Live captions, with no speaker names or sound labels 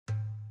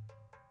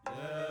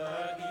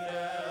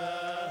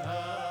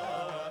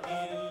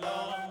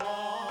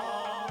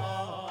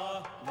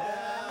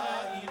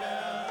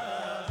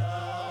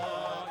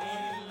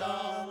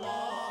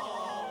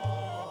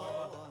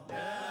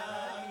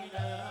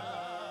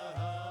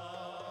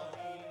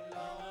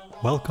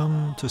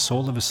Welcome to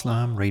Soul of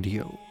Islam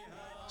Radio.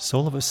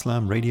 Soul of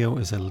Islam Radio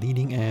is a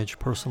leading-edge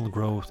personal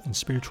growth and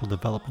spiritual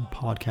development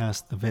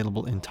podcast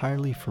available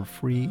entirely for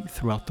free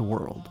throughout the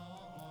world.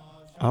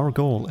 Our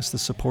goal is to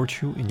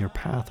support you in your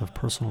path of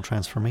personal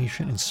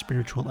transformation and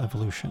spiritual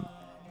evolution,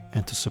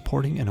 and to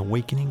supporting an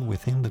awakening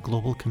within the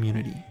global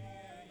community.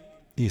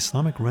 The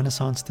Islamic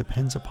Renaissance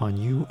depends upon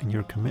you and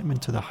your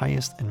commitment to the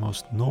highest and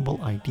most noble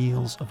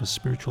ideals of a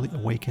spiritually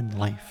awakened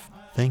life.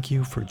 Thank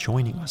you for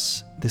joining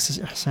us. This is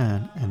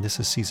Ihsan, and this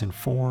is Season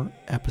 4,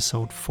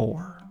 Episode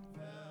 4.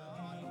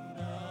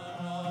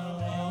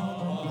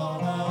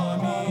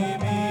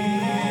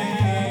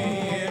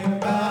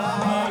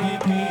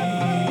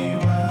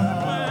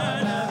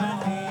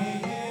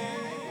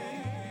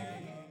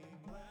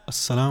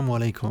 Assalamu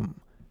alaikum.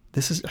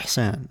 This is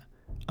Ihsan.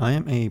 I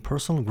am a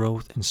personal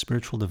growth and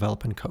spiritual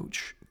development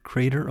coach,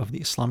 creator of the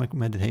Islamic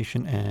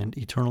Meditation and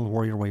Eternal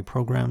Warrior Way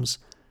programs,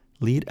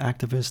 lead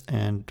activist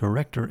and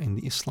director in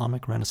the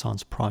Islamic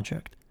Renaissance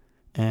Project,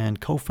 and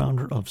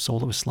co-founder of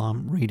Soul of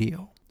Islam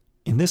Radio.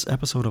 In this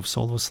episode of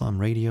Soul of Islam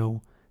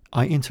Radio,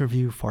 I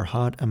interview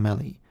Farhad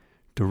Ameli,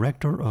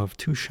 director of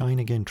To Shine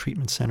Again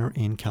Treatment Center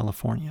in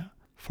California.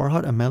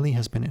 Farhad Ameli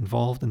has been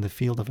involved in the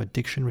field of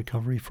addiction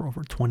recovery for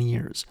over 20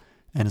 years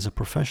and is a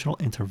professional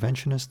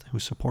interventionist who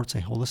supports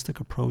a holistic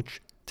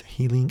approach to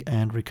healing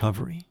and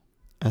recovery.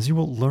 As you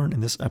will learn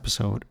in this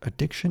episode,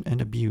 addiction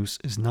and abuse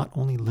is not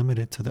only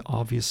limited to the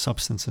obvious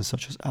substances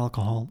such as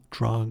alcohol,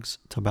 drugs,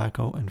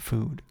 tobacco, and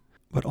food,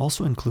 but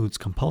also includes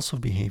compulsive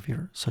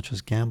behavior such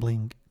as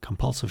gambling,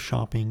 compulsive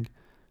shopping,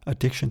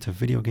 addiction to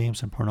video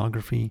games and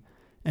pornography,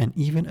 and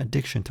even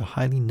addiction to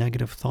highly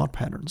negative thought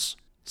patterns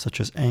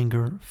such as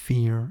anger,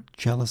 fear,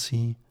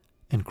 jealousy,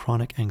 and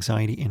chronic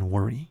anxiety and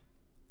worry.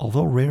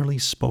 Although rarely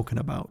spoken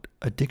about,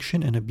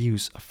 addiction and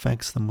abuse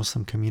affects the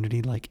Muslim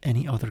community like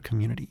any other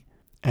community.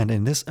 And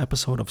in this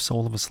episode of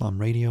Soul of Islam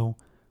Radio,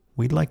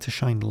 we'd like to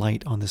shine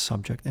light on this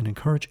subject and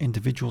encourage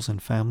individuals and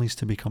families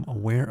to become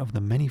aware of the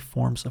many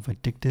forms of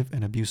addictive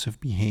and abusive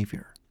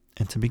behavior,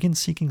 and to begin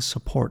seeking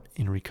support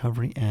in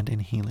recovery and in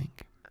healing.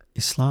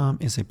 Islam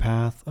is a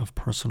path of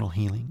personal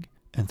healing,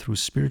 and through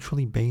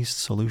spiritually based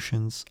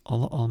solutions,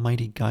 Allah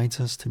Almighty guides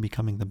us to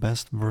becoming the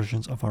best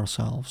versions of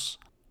ourselves,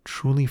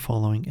 truly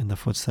following in the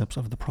footsteps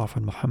of the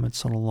Prophet Muhammad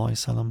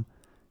ﷺ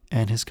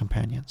and his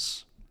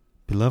companions.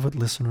 Beloved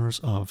listeners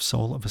of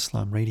Soul of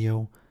Islam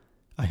Radio,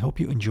 I hope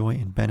you enjoy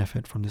and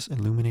benefit from this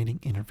illuminating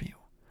interview.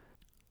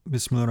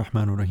 Bismillah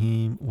ar-Rahman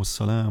ar-Rahim,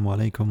 wassalamu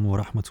alaikum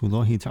wa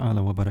rahmatullahi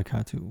ta'ala wa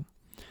barakatuh.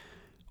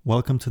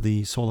 Welcome to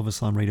the Soul of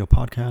Islam Radio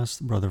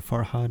podcast. Brother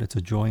Farhad, it's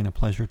a joy and a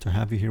pleasure to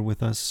have you here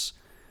with us.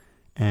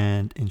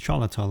 And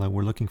inshallah ta'ala,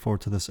 we're looking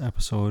forward to this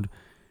episode,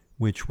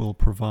 which will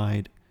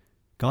provide,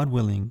 God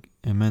willing,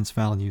 immense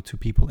value to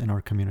people in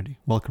our community.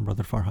 Welcome,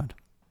 Brother Farhad.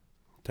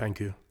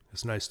 Thank you.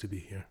 It's nice to be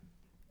here.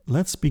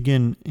 Let's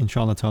begin,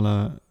 inshallah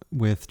ta'ala,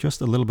 with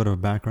just a little bit of a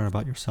background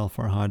about yourself,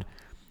 Farhad,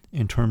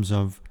 in terms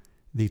of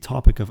the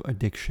topic of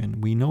addiction.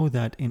 We know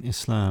that in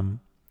Islam,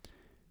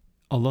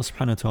 Allah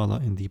subhanahu wa ta'ala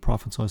and the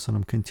Prophet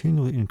ﷺ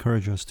continually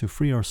encourage us to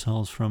free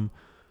ourselves from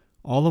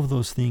all of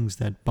those things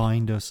that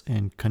bind us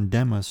and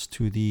condemn us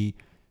to the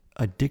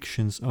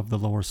addictions of the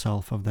lower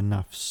self, of the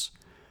nafs.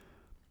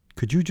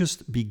 Could you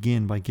just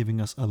begin by giving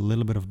us a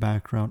little bit of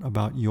background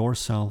about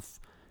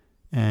yourself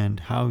and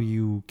how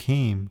you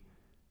came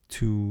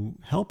to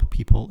help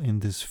people in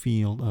this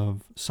field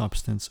of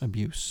substance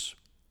abuse?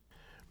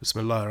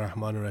 Bismillah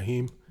ar-Rahman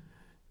ar-Rahim.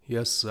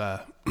 Yes,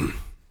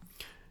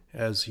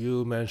 as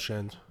you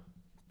mentioned,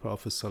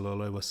 Prophet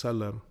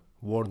ﷺ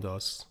warned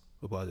us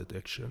about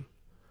addiction.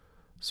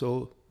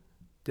 So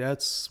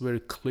that's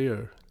very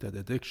clear that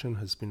addiction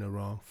has been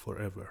around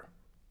forever.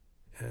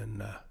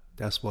 And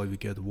that's why we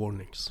get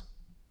warnings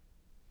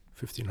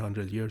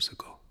 1,500 years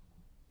ago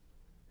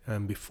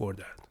and before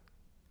that.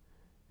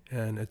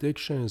 And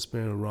addiction has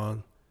been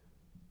around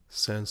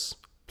since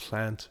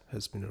plant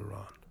has been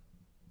around.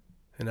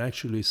 And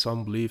actually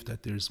some believe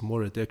that there's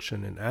more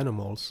addiction in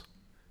animals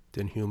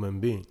than human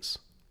beings,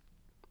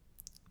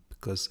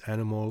 because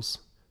animals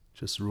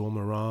just roam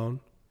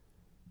around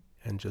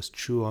and just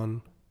chew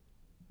on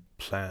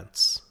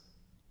plants,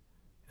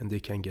 and they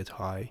can get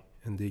high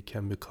and they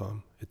can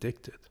become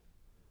addicted.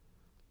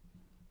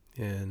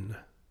 And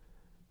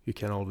you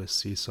can always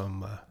see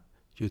some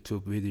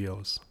YouTube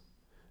videos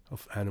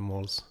of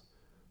animals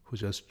who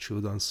just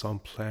chewed on some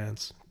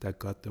plants that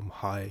got them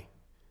high,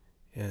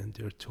 and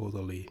they're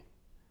totally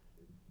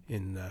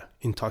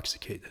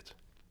intoxicated.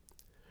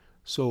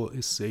 So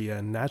it's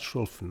a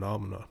natural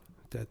phenomenon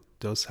that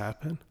does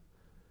happen,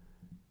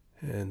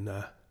 and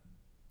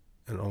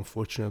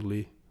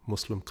unfortunately,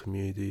 Muslim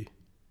community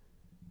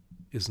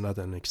is not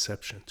an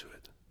exception to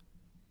it.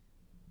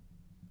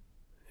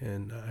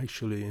 And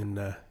actually, in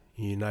the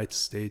United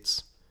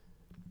States,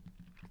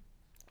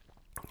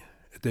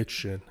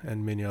 addiction,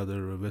 and many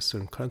other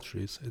Western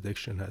countries,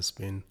 addiction has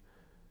been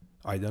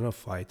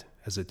identified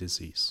as a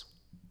disease.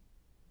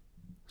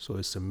 So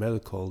it's a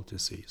medical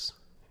disease,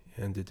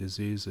 and the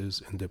disease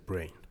is in the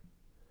brain.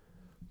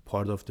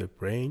 Part of the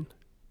brain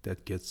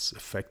that gets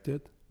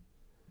affected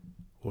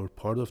or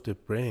part of the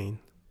brain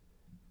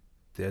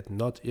that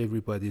not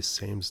everybody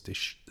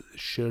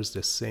shares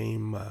the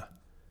same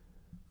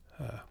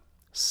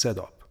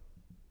setup.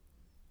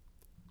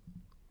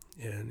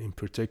 And in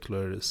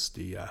particular is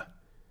the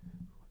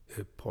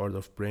a part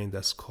of brain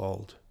that's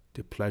called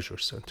the pleasure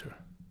center.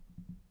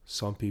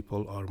 Some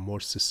people are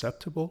more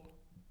susceptible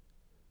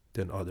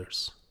than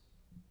others.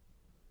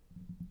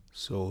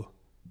 So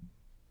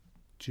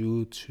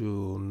due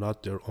to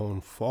not their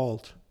own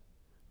fault,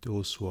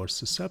 those who are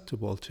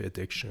susceptible to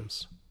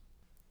addictions,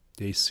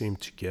 they seem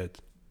to get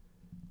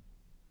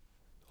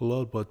a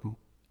little bit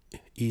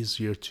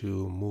easier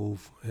to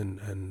move and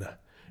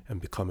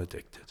become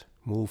addicted,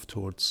 move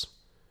towards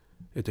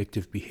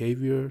addictive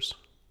behaviors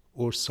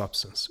or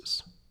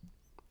substances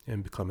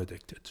and become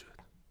addicted to it.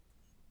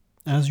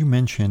 As you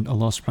mentioned,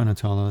 Allah subhanahu wa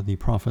ta'ala, the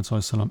Prophet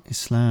ﷺ,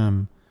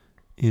 Islam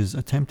is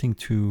attempting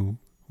to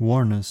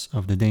warn us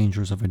of the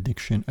dangers of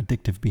addiction,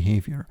 addictive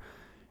behavior.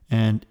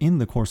 And in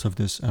the course of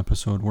this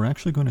episode, we're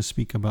actually going to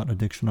speak about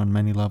addiction on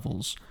many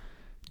levels.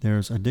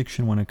 There's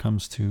addiction when it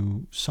comes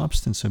to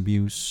substance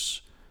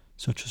abuse,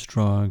 such as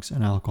drugs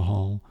and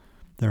alcohol.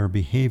 There are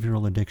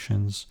behavioral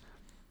addictions.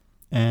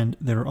 And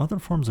there are other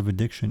forms of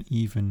addiction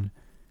even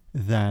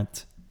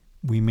that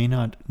we may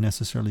not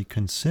necessarily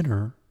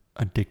consider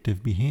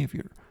addictive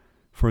behavior.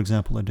 For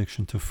example,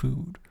 addiction to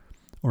food,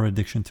 or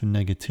addiction to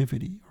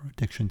negativity, or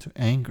addiction to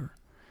anger.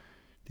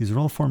 These are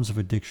all forms of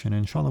addiction,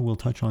 and inshallah we'll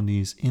touch on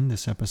these in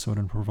this episode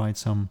and provide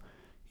some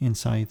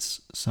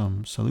insights,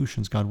 some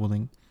solutions, God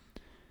willing,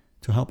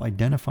 to help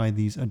identify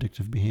these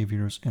addictive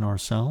behaviors in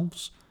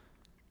ourselves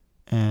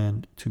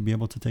and to be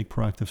able to take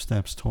proactive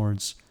steps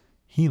towards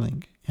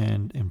healing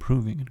and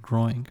improving and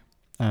growing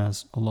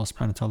as Allah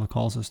subhanahu wa ta'ala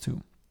calls us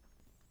to.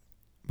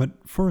 But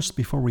first,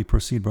 before we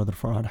proceed, Brother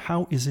Farhad,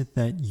 how is it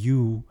that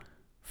you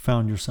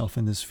found yourself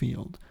in this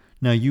field?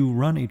 Now, you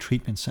run a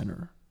treatment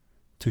center,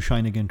 To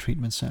Shine Again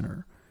Treatment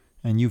Center,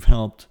 and you've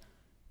helped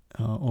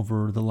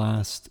over the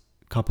last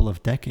couple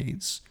of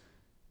decades,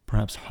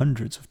 perhaps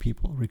hundreds of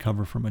people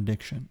recover from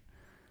addiction.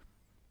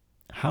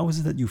 How is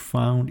it that you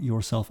found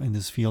yourself in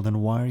this field,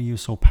 and why are you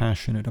so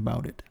passionate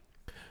about it?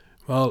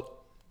 Well,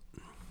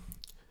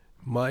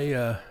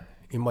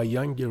 in my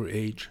younger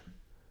age,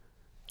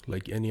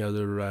 like any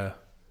other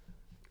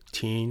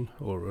teen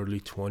or early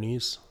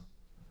 20s,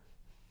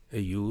 a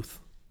youth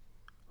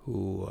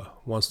who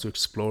wants to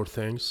explore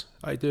things,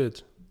 I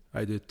did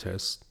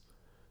test,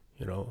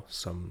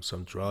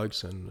 some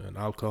drugs and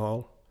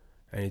alcohol,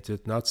 and it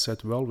did not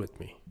set well with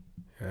me,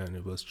 and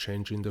it was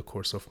changing the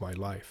course of my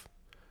life.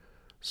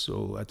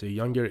 So at a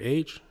younger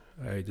age,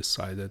 I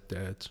decided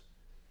that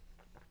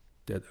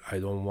I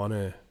don't want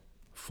to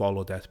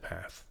follow that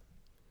path,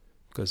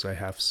 because I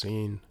have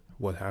seen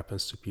what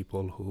happens to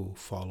people who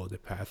follow the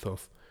path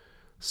of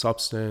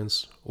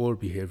substance or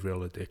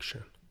behavioral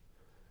addiction.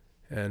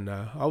 And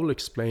I will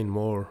explain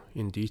more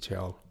in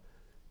detail,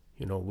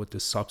 what the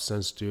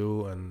substance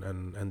do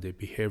and the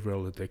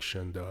behavioral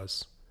addiction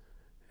does.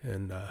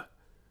 And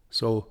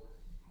so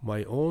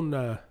my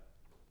own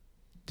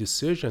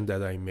decision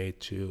that I made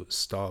to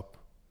stop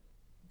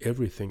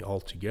everything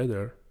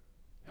altogether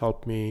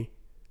helped me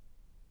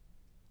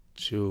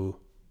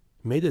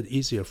made it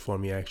easier for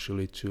me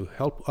actually to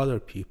help other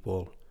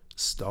people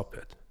stop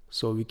it.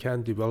 So we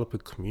can develop a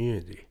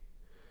community.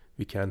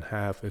 We can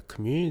have a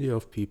community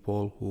of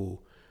people who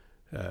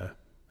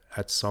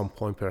at some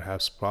point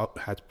perhaps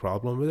had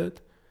problem with it,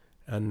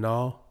 and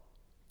now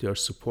they are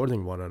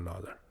supporting one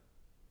another.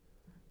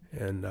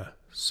 And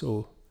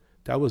so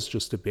that was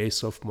just the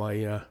base of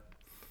my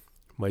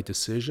my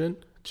decision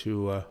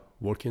to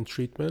work in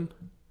treatment.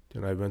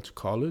 Then I went to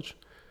college,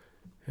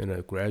 and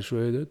I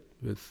graduated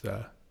with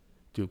a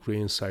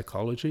degree in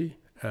psychology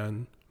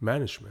and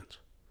management.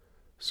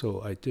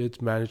 So I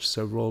did manage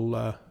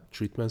several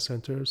treatment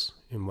centers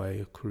in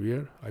my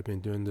career. I've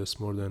been doing this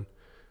more than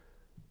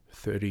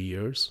 30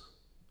 years,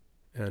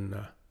 and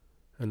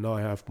now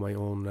I have my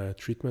own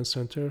treatment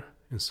center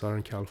in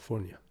Southern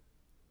California.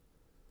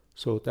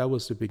 So that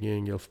was the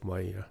beginning of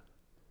my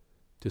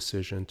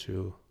decision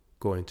to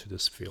go into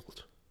this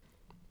field.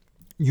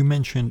 You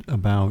mentioned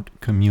about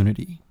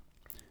community,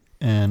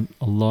 and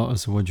Allah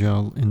Azza wa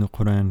Jal in the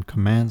Quran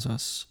commands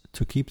us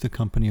to keep the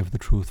company of the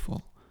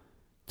truthful,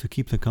 to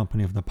keep the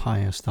company of the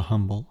pious, the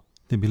humble,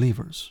 the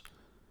believers.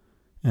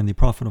 And the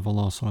Prophet of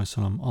Allah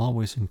ﷺ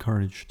always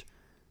encouraged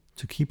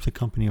to keep the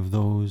company of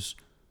those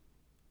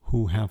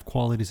who have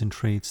qualities and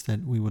traits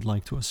that we would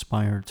like to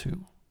aspire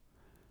to.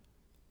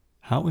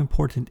 How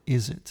important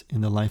is it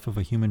in the life of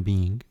a human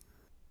being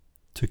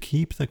to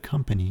keep the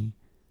company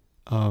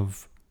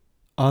of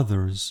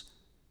others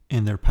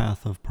in their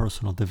path of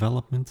personal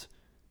development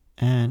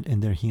and in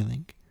their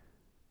healing?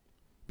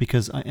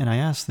 I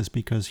ask this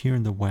because here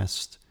in the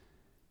West,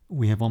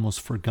 we have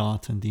almost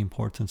forgotten the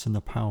importance and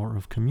the power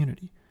of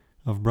community,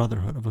 of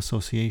brotherhood, of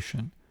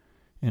association.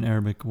 In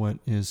Arabic, what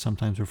is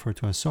sometimes referred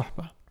to as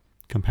suhbah,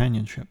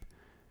 companionship.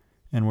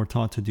 And we're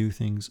taught to do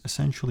things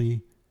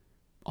essentially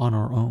on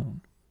our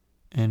own.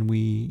 And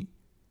we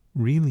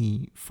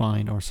really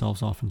find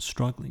ourselves often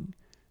struggling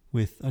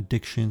with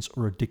addictions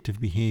or addictive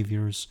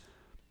behaviors.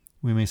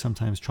 We may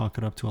sometimes chalk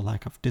it up to a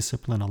lack of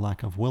discipline, a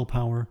lack of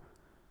willpower.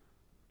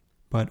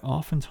 But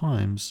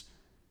oftentimes,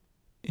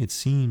 it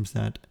seems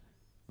that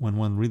when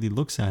one really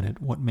looks at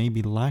it, what may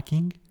be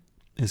lacking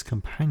is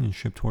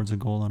companionship towards a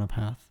goal and a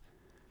path.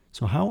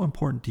 So how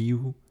important do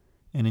you,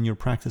 and in your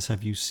practice,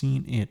 have you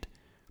seen it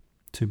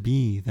to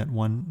be that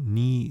one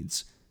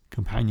needs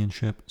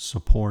companionship,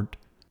 support,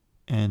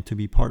 and to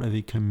be part of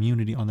a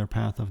community on their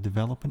path of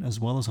development as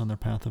well as on their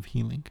path of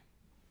healing?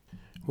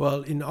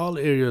 Well, in all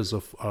areas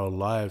of our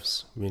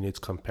lives, we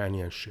need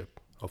companionship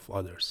of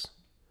others.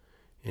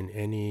 In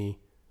any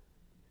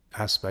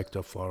aspect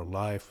of our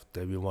life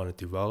that we want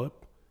to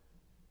develop,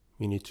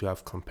 we need to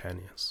have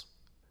companions.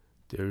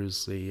 There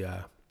is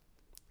a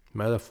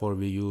metaphor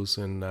we use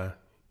in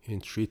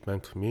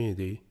treatment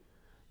community.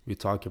 We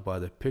talk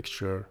about a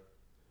picture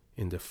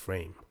in the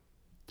frame.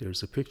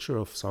 There's a picture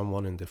of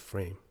someone in the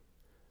frame.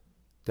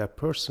 That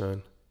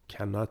person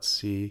cannot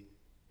see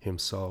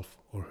himself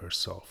or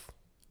herself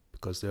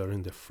because they are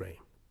in the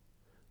frame,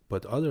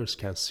 but others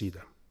can see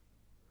them.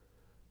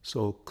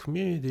 So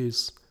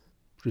community's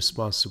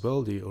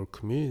responsibility or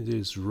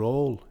community's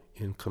role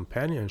in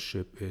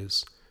companionship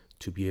is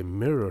to be a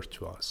mirror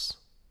to us,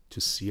 to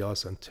see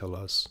us and tell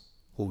us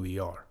who we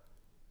are,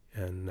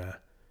 and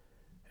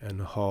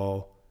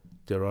how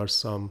there are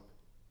some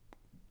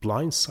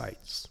blind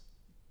sides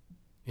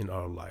in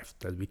our life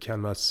that we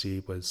cannot see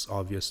but it's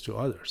obvious to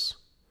others.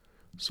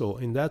 So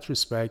in that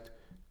respect,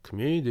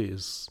 community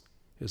is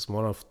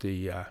one of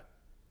the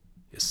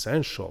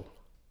essential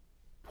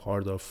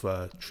part of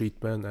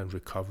treatment and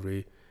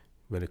recovery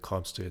when it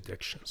comes to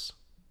addictions.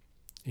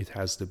 It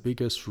has the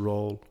biggest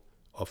role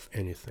of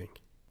anything.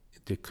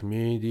 The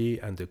community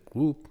and the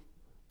group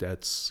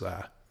that's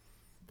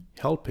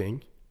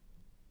helping,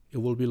 it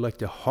will be like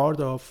the heart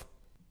of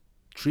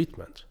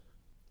treatment.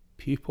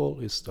 People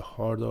is the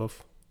heart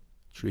of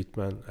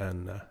treatment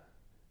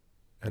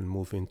and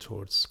moving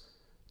towards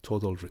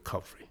total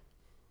recovery.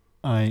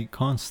 I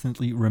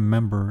constantly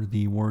remember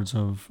the words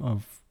of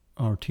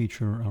our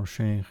teacher, our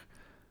sheikh,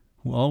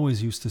 who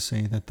always used to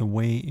say that the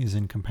way is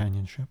in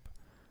companionship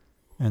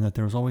and that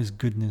there's always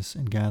goodness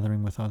in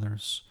gathering with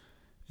others,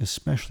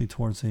 especially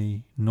towards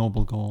a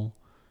noble goal.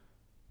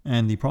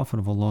 And the Prophet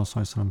of Allah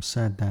ﷺ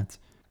said that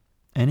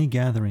any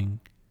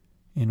gathering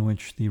in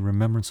which the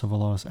remembrance of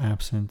Allah is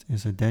absent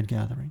is a dead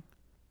gathering.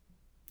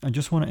 I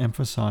just want to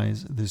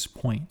emphasize this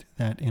point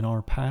that in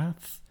our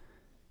path,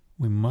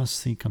 we must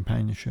seek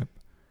companionship.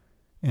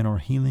 In our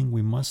healing,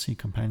 we must seek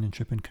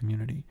companionship and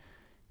community,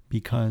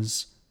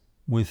 because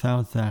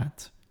without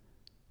that,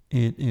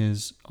 it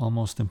is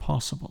almost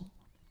impossible.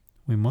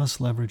 We must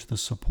leverage the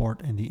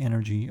support and the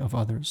energy of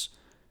others.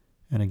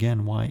 And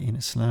again, why in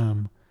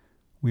Islam,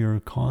 we are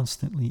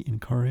constantly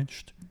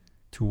encouraged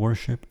to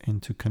worship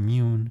and to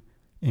commune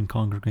in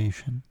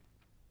congregation.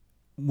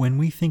 When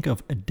we think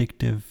of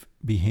addictive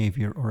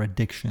behavior or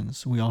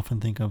addictions, we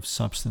often think of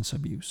substance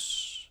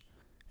abuse.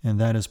 And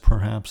that is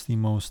perhaps the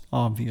most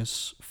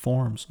obvious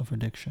forms of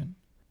addiction.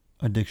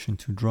 Addiction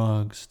to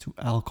drugs, to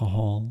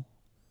alcohol.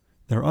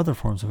 There are other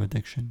forms of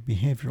addiction,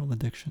 behavioral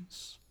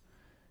addictions.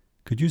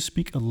 Could you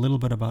speak a little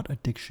bit about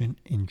addiction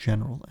in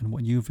general and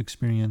what you've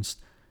experienced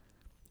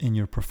in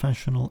your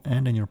professional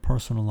and in your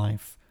personal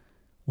life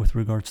with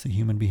regards to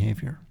human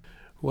behavior?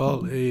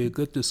 Well, a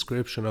good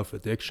description of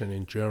addiction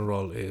in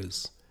general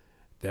is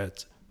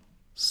that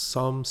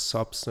some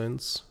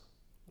substance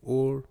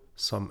or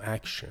some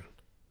action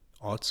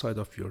outside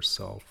of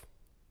yourself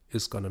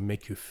is going to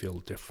make you feel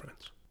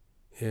different.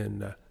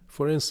 And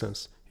for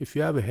instance, if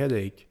you have a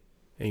headache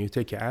and you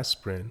take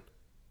aspirin,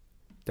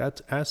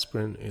 that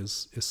aspirin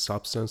is a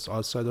substance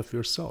outside of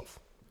yourself.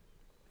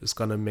 It's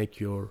going to make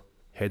your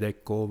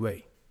headache go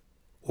away,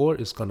 or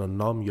it's going to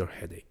numb your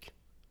headache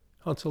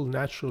until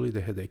naturally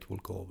the headache will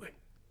go away.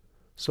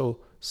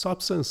 So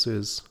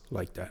substances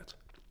like that.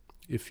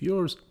 If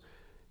you're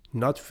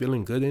not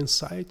feeling good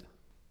inside,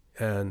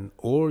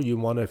 or you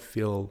want to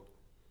feel,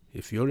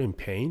 if you're in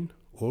pain,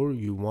 or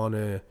you want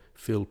to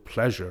feel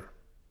pleasure,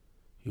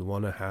 you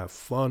want to have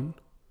fun,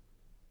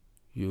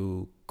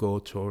 you go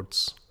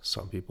towards,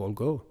 some people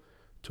go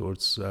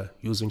towards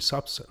using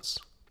substance,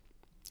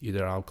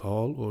 either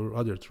alcohol or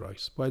other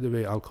drugs. By the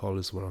way, alcohol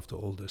is one of the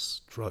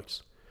oldest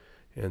drugs,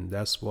 and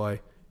that's why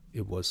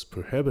it was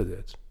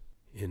prohibited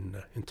in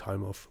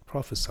time of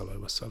Prophet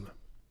ﷺ.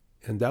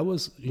 And that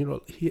was,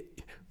 he,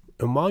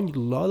 among a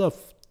lot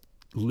of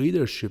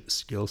leadership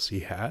skills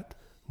he had,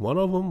 one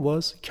of them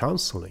was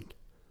counseling.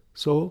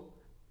 So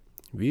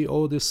we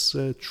owe this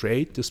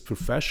trade, this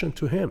profession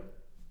to him,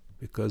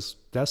 because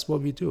that's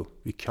what we do.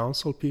 We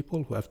counsel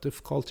people who have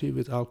difficulty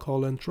with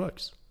alcohol and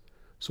drugs.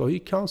 So he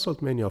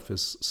counseled many of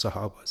his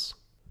Sahabas.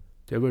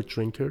 They were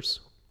drinkers.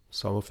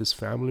 Some of his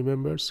family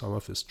members, some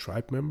of his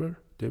tribe members,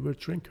 they were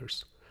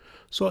drinkers.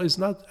 So it's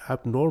not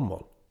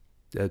abnormal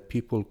that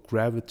people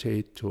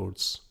gravitate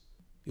towards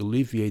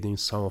alleviating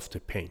some of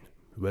the pain,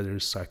 whether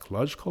it's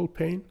psychological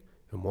pain,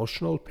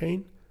 emotional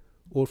pain,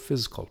 or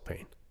physical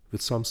pain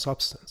with some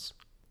substance.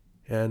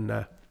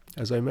 And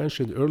as I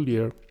mentioned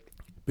earlier,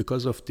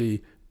 because of the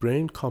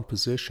brain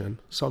composition,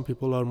 some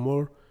people are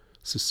more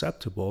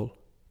susceptible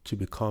to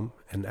become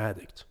an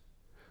addict.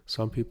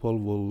 Some people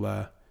will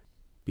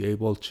be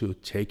able to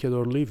take it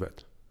or leave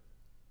it.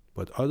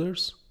 But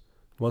others,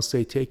 once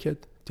they take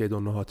it, they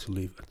don't know how to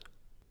leave it.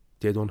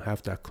 They don't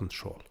have that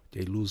control.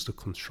 They lose the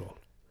control.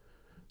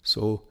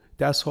 So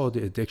that's how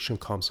the addiction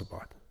comes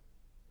about.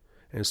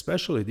 And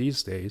especially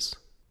these days,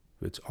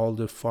 with all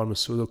the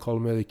pharmaceutical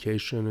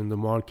medication in the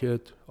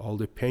market, all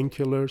the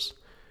painkillers,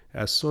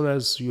 as soon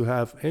as you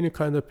have any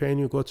kind of pain,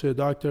 you go to a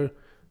doctor,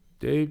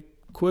 they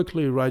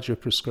quickly write your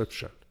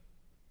prescription.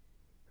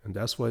 And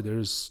that's why there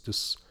is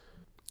this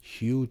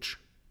huge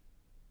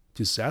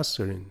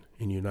disaster in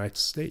the United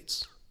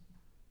States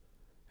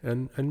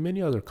and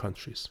many other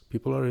countries.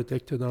 People are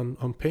addicted on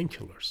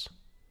painkillers.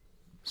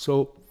 So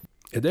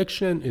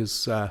addiction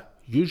is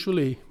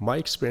usually, my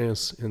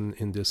experience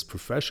in this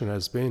profession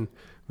has been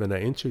when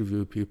I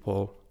interview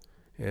people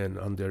and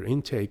on their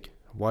intake,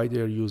 why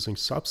they're using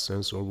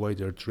substance or why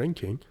they're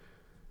drinking,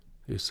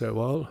 they say,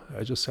 well,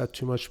 I just had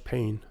too much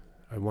pain.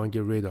 I want to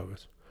get rid of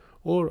it.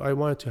 Or I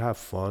wanted to have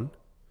fun.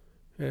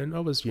 And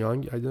I was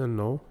young. I didn't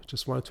know.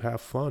 Just wanted to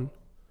have fun.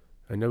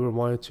 I never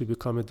wanted to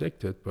become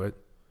addicted, but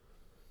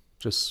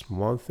just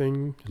one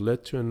thing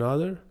led to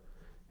another.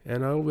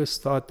 And I always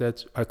thought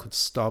that I could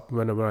stop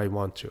whenever I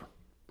want to.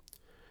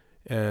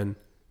 And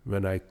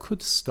when I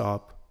could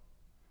stop,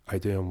 I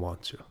didn't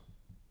want to.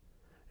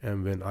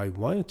 And when I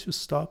wanted to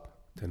stop,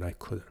 then I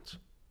couldn't.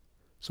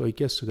 So it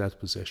gets to that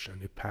position.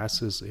 It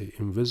passes an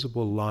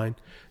invisible line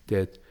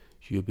that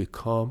you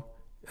become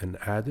an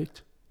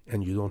addict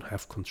and you don't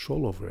have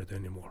control over it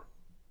anymore.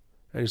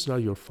 And it's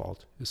not your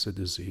fault. It's a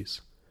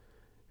disease.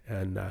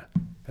 And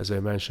as I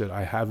mentioned,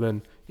 I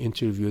haven't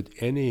interviewed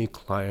any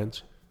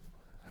client,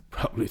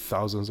 probably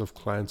thousands of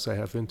clients I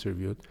have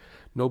interviewed.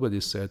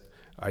 Nobody said,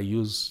 I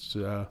used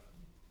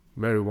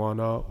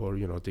marijuana or,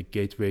 the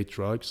gateway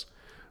drugs,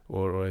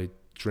 or I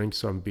drink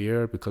some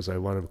beer because I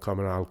want to become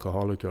an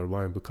alcoholic or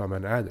want to become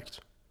an addict.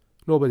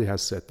 Nobody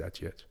has said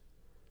that yet.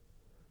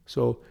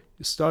 So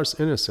it starts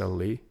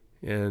innocently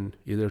and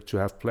either to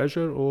have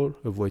pleasure or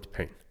avoid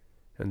pain.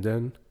 And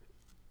then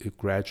it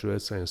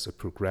graduates and it's a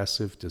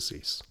progressive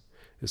disease.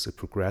 It's a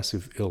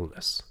progressive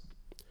illness.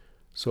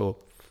 So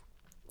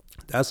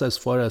that's as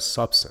far as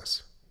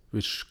substance,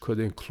 which could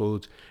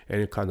include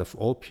any kind of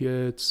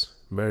opiates,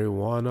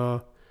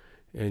 marijuana,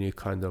 any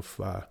kind of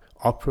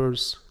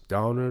uppers,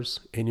 downers,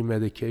 any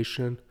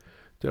medication.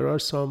 There are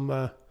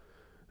some,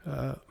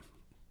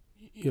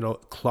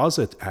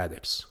 closet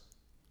addicts,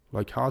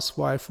 like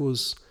housewife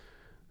who's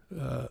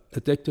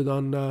addicted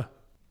on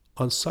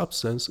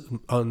substance,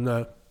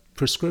 on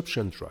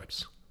prescription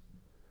drugs.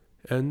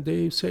 And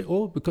they say,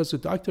 oh, because the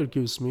doctor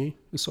gives me,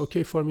 it's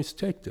okay for me to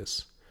take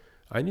this.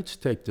 I need to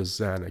take this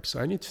Xanax.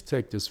 I need to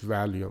take this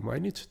Valium. I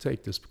need to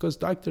take this because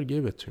doctor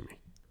gave it to me.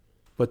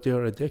 But they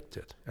are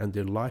addicted and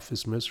their life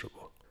is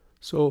miserable.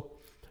 So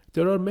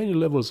there are many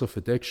levels of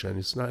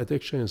addiction.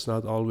 Addiction is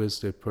not always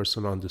the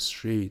person on the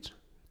street,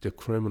 the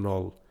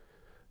criminal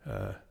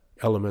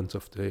element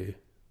of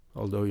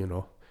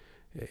although,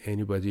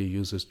 anybody who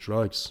uses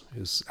drugs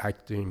is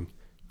acting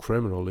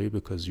criminally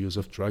because use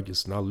of drug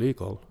is not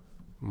legal.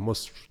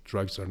 Most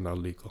drugs are not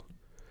legal.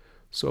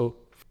 So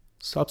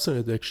substance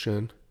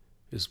addiction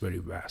is very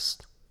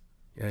vast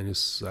and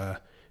it's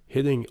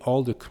hitting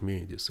all the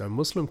communities. And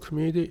Muslim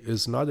community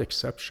is not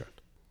exception.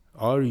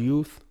 Our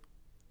youth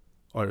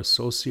are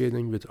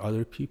associating with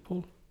other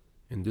people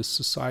in this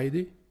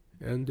society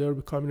and they're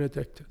becoming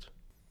addicted.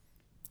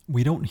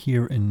 We don't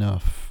hear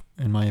enough,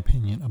 in my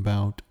opinion,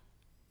 about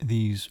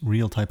these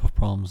real type of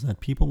problems that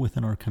people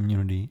within our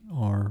community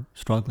are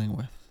struggling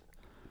with.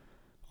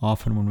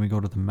 Often when we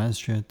go to the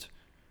masjid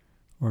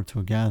or to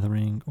a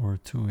gathering or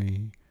to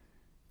a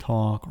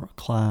talk or a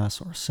class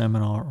or a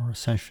seminar or a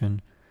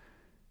session,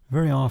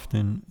 very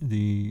often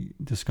the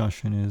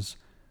discussion is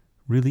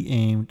really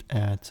aimed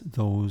at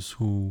those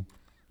who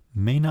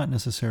may not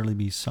necessarily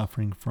be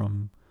suffering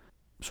from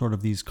sort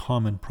of these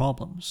common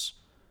problems.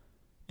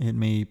 It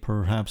may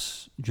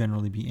perhaps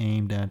generally be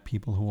aimed at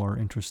people who are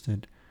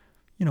interested,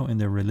 in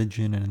their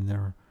religion and in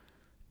their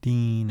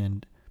deen,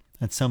 and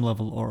at some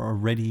level are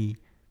already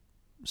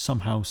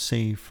somehow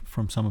safe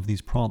from some of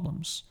these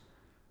problems.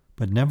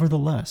 But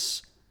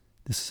nevertheless,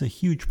 this is a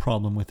huge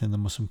problem within the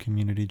Muslim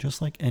community,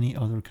 just like any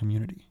other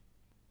community.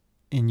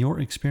 In your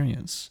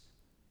experience,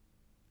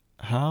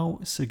 how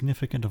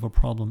significant of a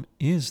problem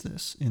is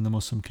this in the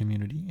Muslim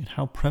community, and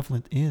how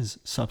prevalent is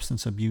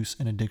substance abuse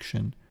and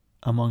addiction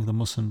among the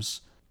Muslims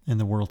in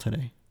the world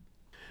today?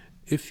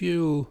 If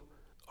you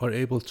are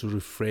able to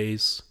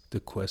rephrase the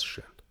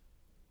question,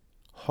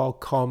 how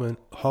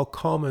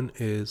common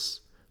is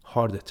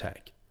heart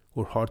attack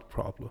or heart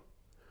problem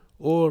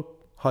or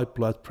high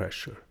blood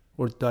pressure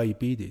or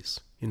diabetes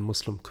in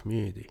Muslim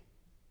community,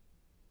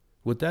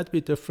 would that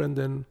be different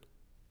than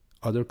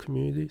other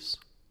communities?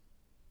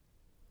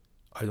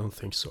 I don't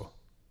think so.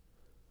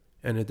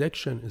 And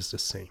addiction is the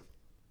same.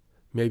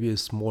 Maybe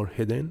it's more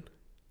hidden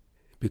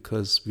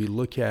because we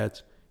look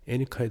at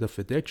any kind of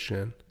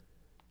addiction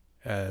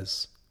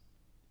as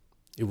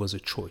It was a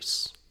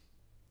choice.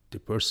 The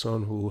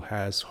person who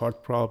has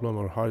heart problem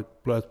or high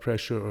blood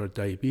pressure or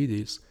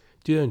diabetes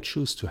didn't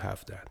choose to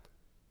have that.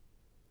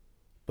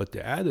 But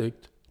the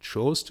addict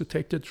chose to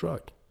take the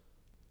drug.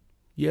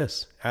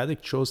 Yes,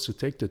 addict chose to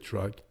take the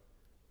drug,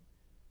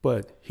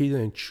 but he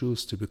didn't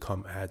choose to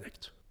become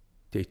addict.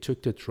 They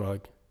took the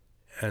drug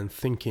and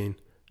thinking,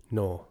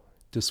 no,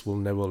 this will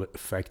never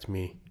affect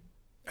me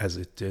as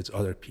it did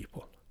other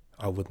people.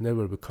 I would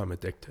never become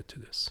addicted to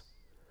this.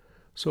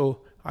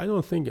 So I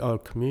don't think our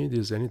community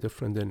is any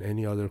different than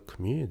any other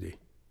community,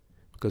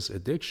 because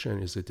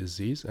addiction is a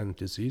disease and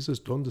diseases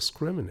don't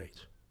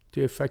discriminate.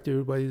 They affect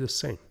everybody the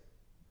same.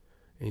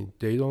 And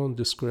they don't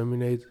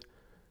discriminate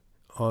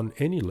on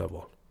any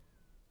level,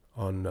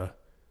 on a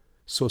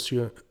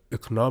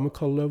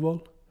socio-economical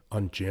level,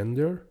 on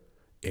gender,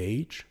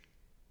 age,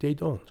 they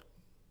don't.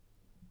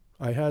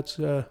 I had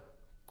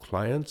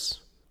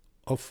clients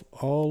of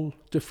all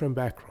different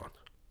backgrounds,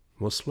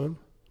 Muslim,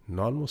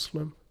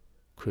 non-Muslim,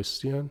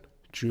 Christian,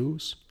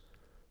 Jews,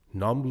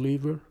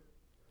 non-believer.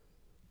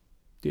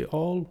 They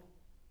all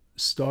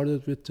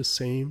started with the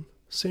same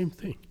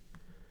thing.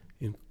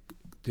 And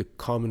the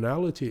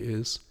commonality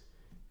is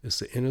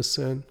the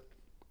innocent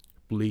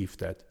belief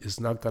that it's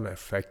not going to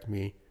affect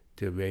me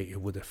the way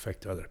it would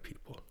affect other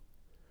people.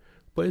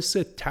 But it's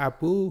a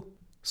taboo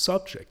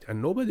subject,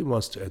 and nobody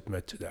wants to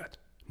admit to that.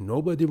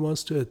 Nobody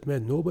wants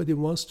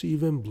to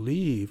even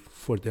believe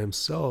for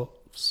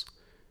themselves,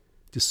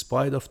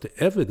 despite of the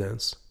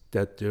evidence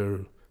that their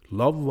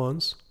loved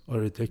ones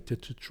are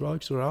addicted to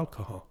drugs or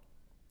alcohol,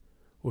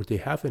 or they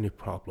have any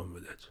problem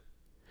with it.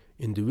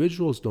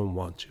 Individuals don't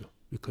want to,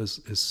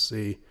 because it's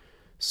a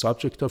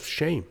subject of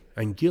shame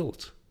and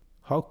guilt.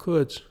 How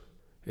could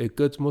a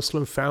good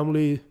Muslim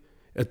family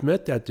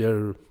admit that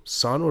their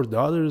son or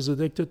daughter is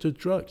addicted to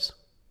drugs?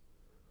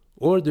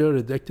 Or they're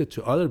addicted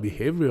to other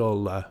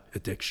behavioral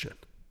addiction.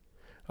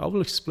 I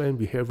will explain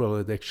behavioral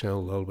addiction a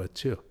little bit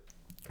too.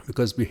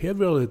 Because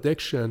behavioral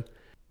addiction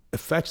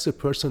affects a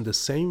person the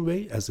same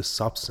way as a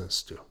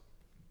substance do.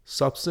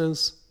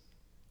 Substance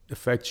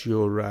affects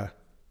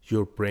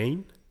your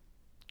brain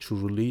to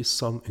release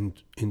some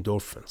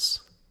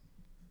endorphins,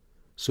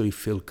 so you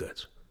feel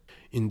good.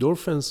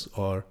 Endorphins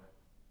are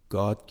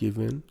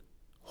God-given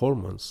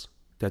hormones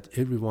that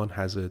everyone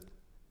has it,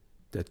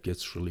 that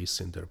gets released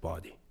in their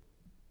body.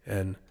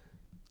 And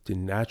the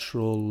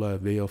natural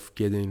way of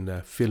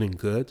feeling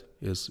good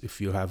is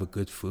if you have a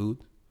good food,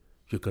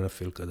 you're going to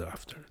feel good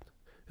after it.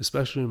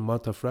 Especially in the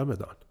month of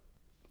Ramadan.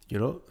 You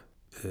know,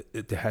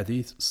 the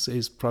hadith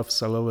says, Prophet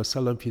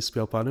ﷺ, peace be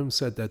upon him,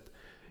 said that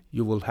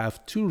you will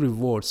have two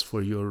rewards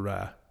for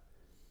your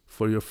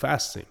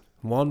fasting.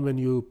 One when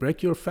you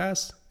break your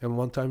fast, and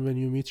one time when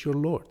you meet your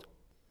Lord.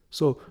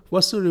 So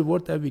what's the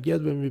reward that we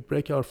get when we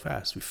break our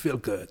fast? We feel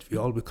good. We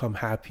all become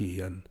happy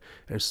and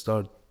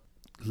start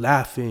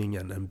laughing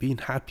and being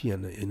happy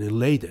and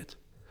elated.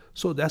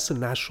 So that's a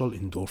natural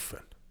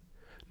endorphin.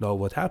 Now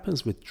what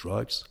happens with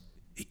drugs,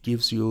 it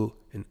gives you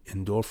an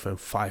endorphin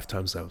 5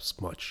 times as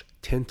much,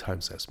 10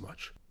 times as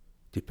much,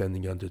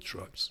 depending on the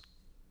drugs.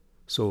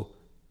 So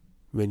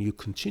when you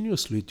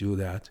continuously do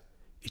that,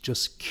 it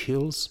just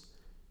kills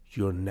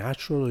your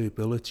natural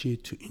ability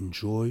to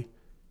enjoy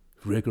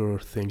regular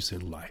things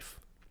in life.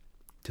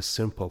 The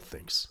simple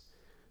things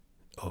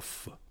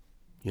of,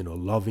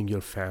 loving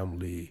your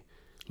family,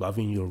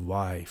 loving your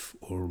wife,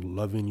 or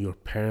loving your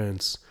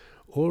parents,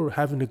 or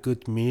having a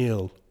good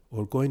meal,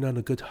 or going on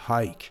a good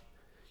hike.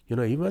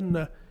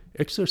 Even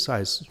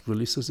exercise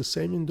releases the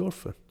same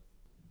endorphin.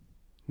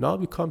 Now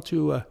we come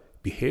to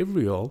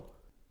behavioral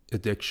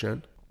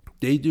addiction.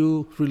 They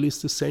do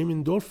release the same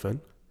endorphin.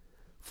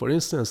 For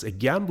instance, a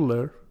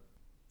gambler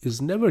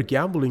is never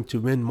gambling to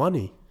win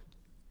money.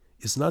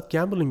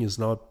 Gambling is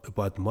not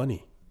about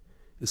money.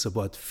 It's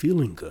about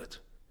feeling good.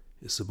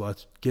 It's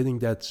about getting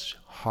that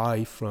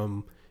high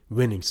from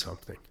winning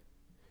something.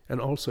 And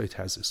also it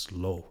has this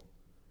low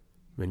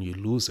when you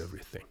lose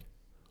everything.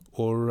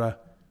 Or,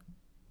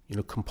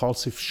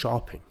 compulsive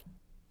shopping.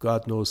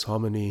 God knows how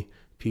many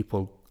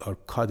people are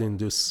caught in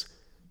this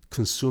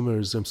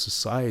consumerism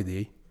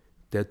society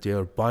that they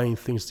are buying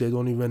things they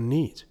don't even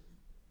need.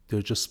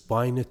 They're just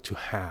buying it to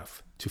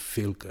have, to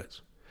feel good.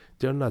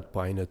 They're not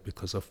buying it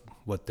because of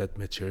what that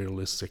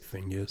materialistic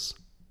thing is.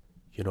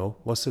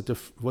 What's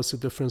the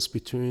difference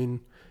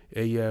between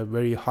a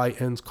very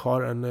high-end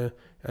car and a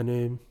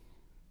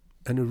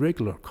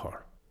regular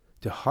car?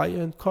 The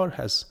high-end car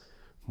has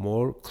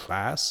more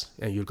class,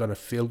 and you're gonna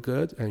feel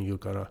good, and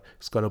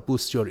it's gonna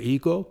boost your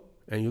ego,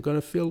 and you're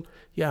gonna feel,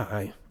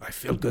 I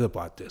feel good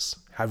about this,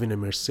 having a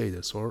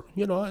Mercedes, or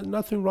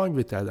nothing wrong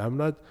with that.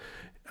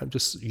 I'm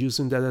just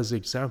using that as an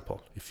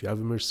example. If you have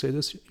a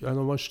Mercedes, I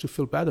don't want you to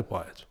feel bad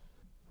about it.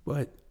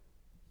 But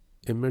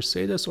a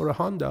Mercedes or a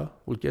Honda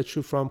will get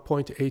you from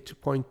point A to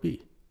point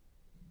B.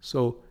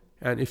 So,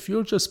 and if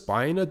you're just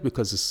buying it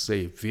because it's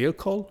a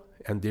vehicle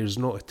and there's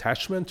no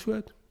attachment to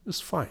it, it's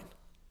fine.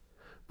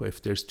 But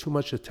if there's too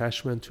much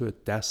attachment to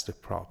it, that's the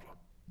problem.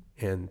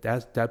 And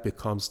that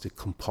becomes the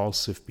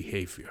compulsive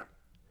behavior.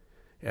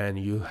 And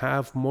you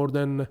have more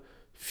than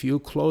few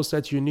clothes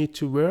that you need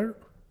to wear,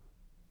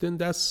 then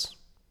that's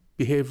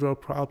behavioral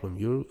problem.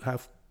 You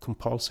have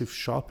compulsive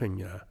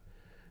shopping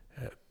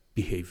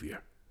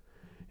behavior.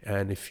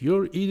 And if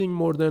you're eating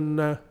more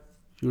than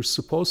you're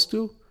supposed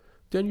to,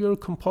 then you're a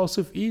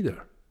compulsive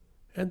eater.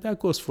 And that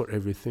goes for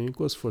everything. It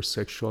goes for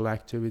sexual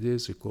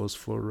activities. It goes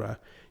for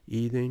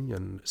eating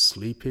and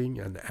sleeping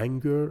and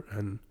anger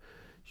and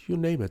you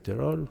name it.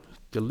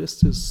 The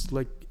list is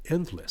like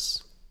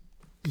endless.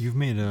 You've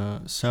made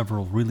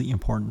several really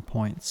important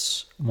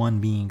points. One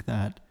being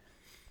that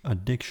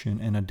addiction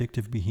and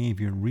addictive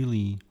behavior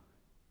really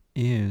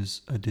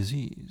is a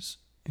disease.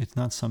 It's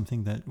not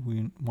something that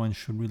one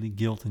should really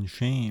guilt and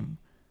shame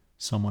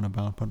someone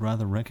about, but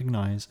rather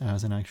recognize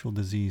as an actual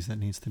disease that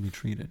needs to be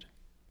treated.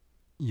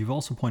 You've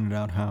also pointed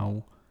out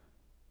how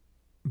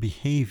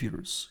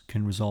behaviors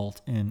can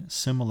result in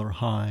similar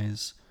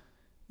highs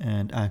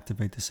and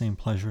activate the same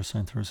pleasure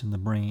centers in the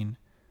brain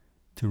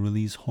to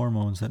release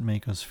hormones that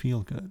make us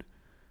feel good.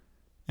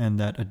 And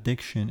that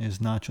addiction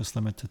is not just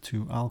limited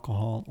to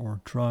alcohol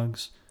or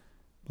drugs,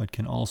 but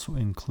can also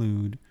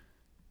include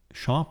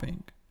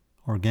shopping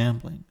or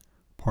gambling,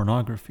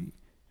 pornography,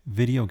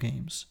 video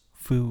games,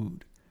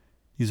 food.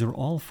 These are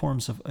all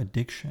forms of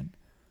addiction.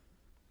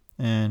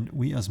 And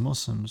we as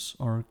Muslims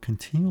are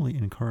continually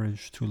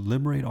encouraged to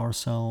liberate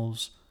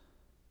ourselves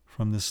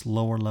from this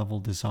lower level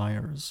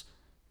desires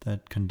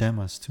that condemn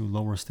us to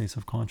lower states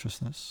of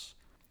consciousness.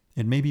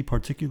 It may be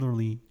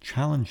particularly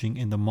challenging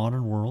in the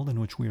modern world in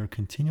which we are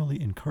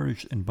continually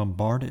encouraged and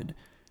bombarded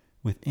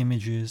with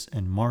images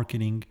and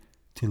marketing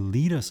to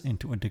lead us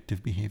into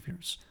addictive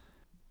behaviors,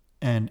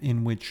 and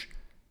in which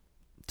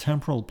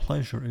temporal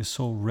pleasure is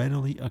so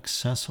readily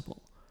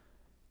accessible.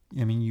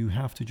 I mean, you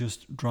have to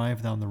just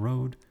drive down the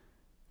road,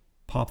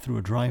 pop through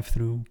a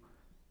drive-through,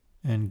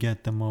 and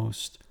get the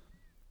most,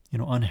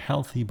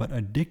 unhealthy but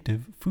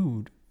addictive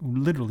food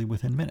literally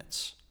within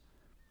minutes.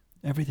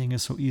 Everything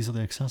is so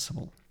easily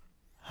accessible.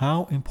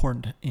 How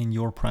important in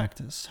your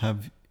practice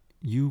have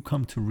you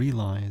come to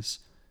realize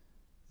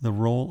the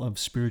role of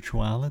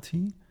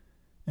spirituality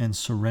and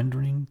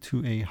surrendering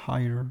to a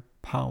higher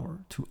power,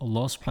 to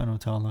Allah subhanahu wa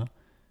ta'ala,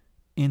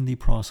 in the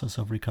process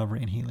of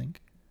recovery and healing?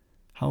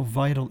 How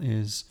vital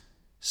is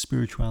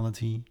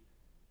spirituality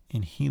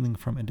in healing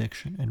from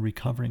addiction and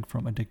recovering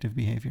from addictive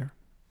behavior?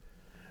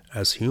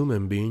 As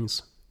human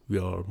beings, we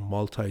are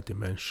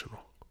multidimensional.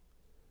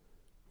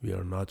 We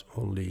are not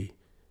only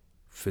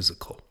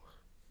physical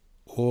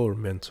or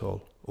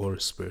mental or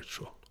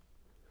spiritual.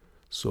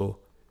 So,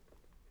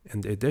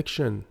 and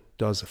addiction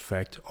does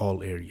affect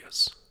all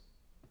areas.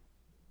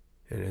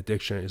 And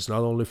addiction is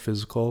not only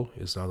physical,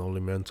 it's not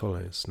only mental,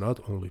 and it's not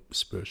only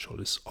spiritual,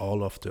 it's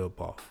all of the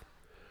above.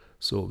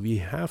 So we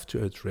have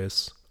to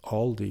address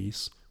all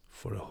these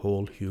for a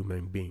whole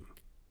human being.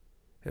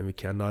 And we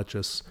cannot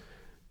just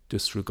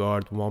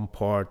disregard one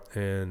part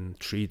and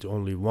treat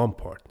only one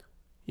part.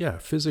 Yeah,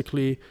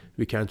 physically,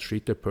 we can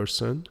treat the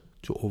person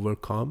to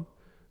overcome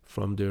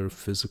from their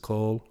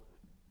physical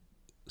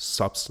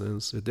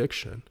substance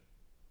addiction.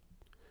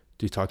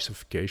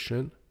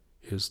 Detoxification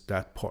is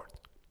that part.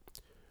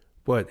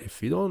 But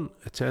if we don't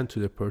attend to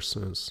the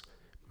person's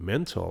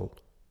mental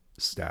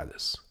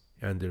status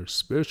and their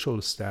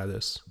spiritual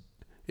status,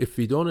 if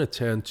we don't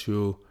attend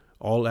to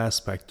all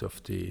aspects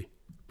of the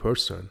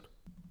person,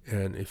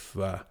 and if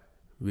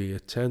we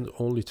attend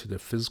only to the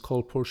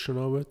physical portion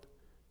of it,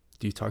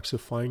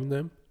 detoxifying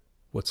them,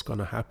 what's going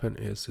to happen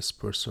is this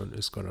person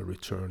is going to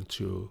return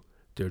to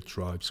their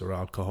drugs or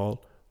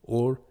alcohol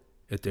or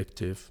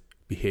addictive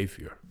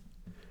behavior.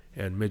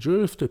 And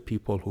majority of the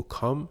people who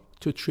come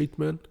to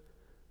treatment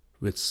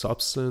with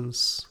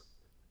substance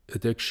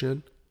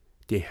addiction,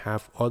 they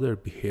have other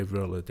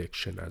behavioral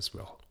addiction as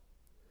well.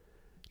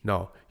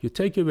 Now, you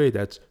take away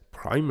that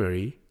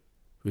primary,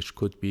 which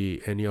could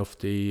be any of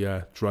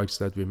the drugs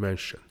that we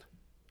mentioned,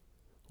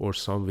 or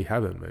some we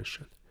haven't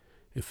mentioned.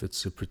 If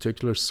it's a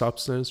particular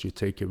substance, you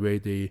take away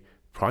the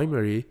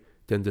primary,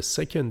 then the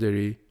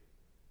secondary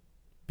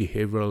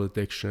behavioral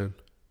addiction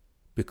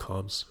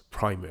becomes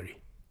primary.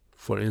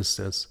 For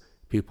instance,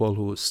 people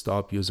who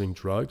stop using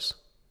drugs,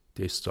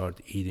 they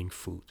start eating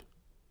food.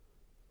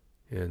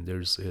 And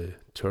there's a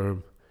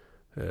term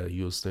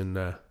used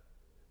in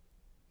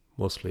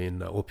mostly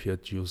in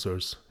opiate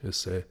users,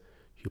 is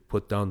you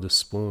put down the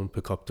spoon,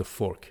 pick up the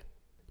fork.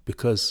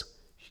 Because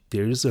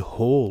there is a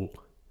hole,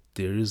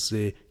 there is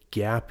a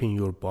gap in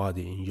your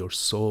body, in your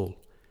soul,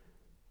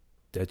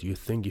 that you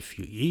think if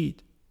you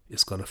eat,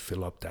 it's going to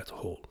fill up that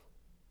hole.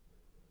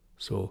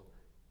 So,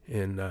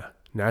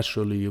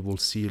 naturally, you will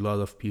see a lot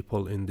of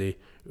people in the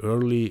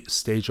early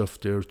stage of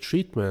their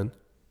treatment,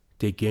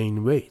 they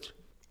gain weight.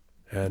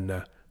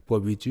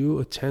 But we do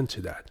attend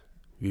to that.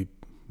 We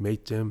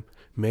make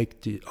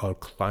our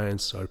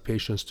clients, our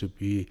patients to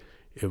be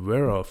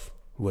aware of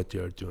what they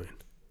are doing.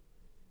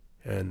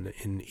 And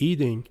in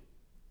eating,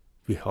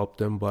 we help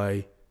them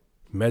by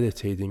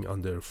meditating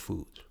on their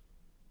food.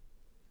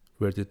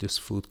 Where did this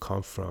food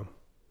come from?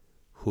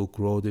 Who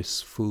grow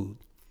this food?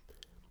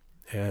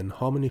 And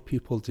how many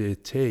people did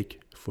it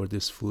take for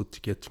this food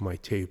to get to my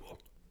table,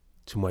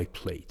 to my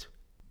plate.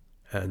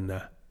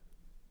 And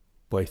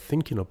by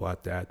thinking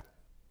about that,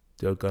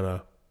 they're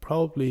gonna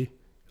probably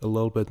a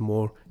little bit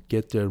more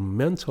get their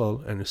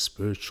mental and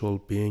spiritual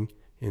being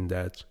in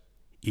that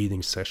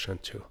eating session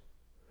too.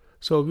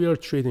 So we are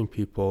treating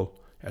people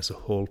as a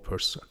whole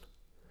person.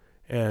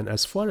 And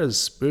as far as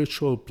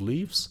spiritual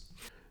beliefs,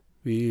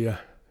 we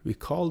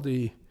call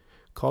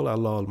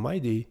Allah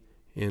Almighty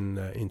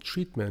in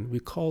treatment, we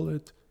call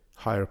it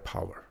higher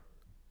power.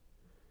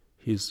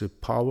 He's the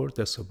power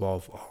that's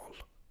above all.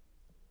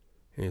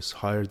 And it's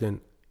higher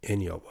than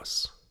any of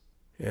us.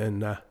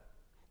 And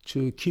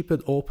to keep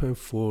it open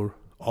for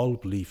all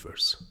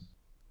believers.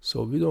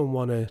 So we don't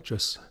want to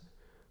just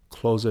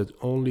close it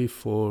only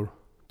for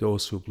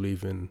those who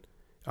believe in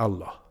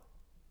Allah.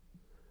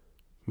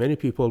 Many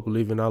people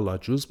believe in Allah.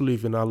 Jews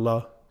believe in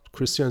Allah.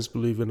 Christians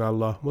believe in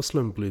Allah.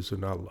 Muslim believes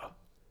in Allah.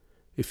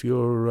 If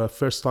your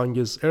first tongue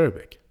is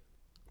Arabic.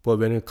 But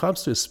when it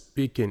comes to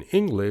speaking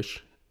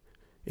English,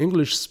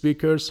 English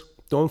speakers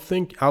don't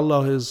think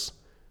Allah is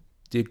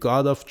the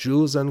God of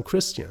Jews and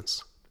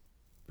Christians.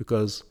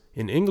 Because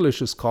in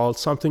English it's called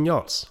something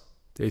else.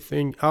 They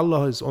think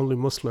Allah is only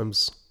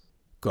Muslims'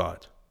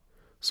 God.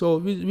 So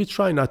we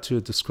try not to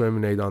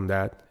discriminate on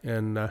that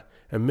and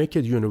make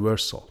it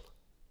universal.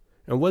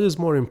 And what is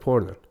more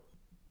important?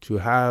 To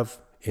have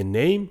a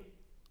name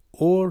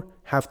or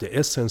have the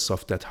essence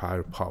of that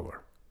higher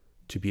power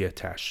to be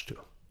attached to.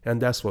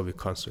 And that's what we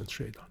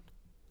concentrate on.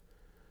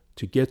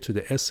 To get to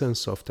the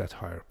essence of that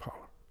higher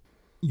power.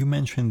 You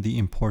mentioned the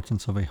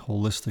importance of a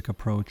holistic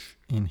approach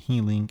in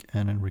healing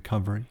and in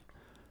recovery.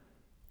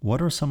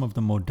 What are some of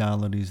the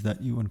modalities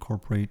that you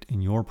incorporate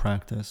in your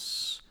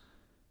practice?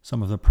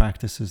 Some of the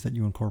practices that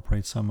you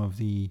incorporate, some of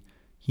the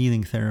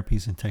healing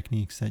therapies and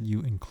techniques that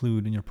you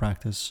include in your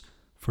practice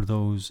for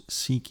those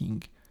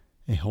seeking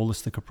a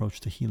holistic approach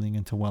to healing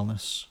and to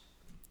wellness?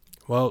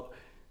 Well,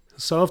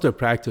 some of the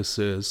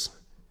practices,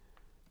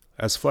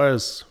 as far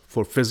as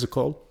for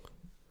physical,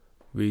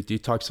 we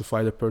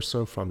detoxify the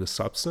person from the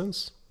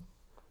substance,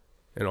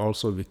 and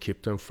also we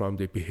keep them from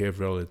the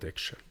behavioral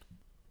addiction.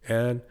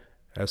 And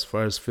as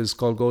far as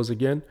physical goes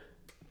again,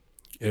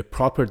 a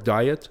proper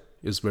diet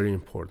is very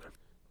important.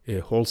 A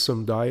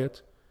wholesome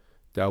diet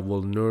that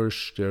will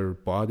nourish their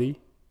body.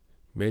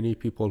 Many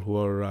people who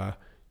are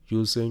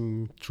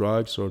using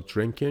drugs or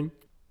drinking,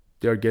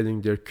 they're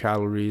getting their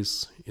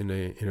calories in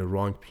a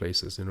wrong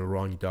places, in a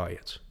wrong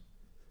diet.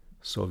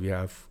 So we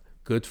have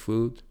good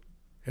food.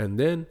 And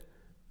then,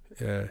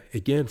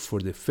 again, for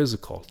the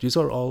physical, these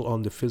are all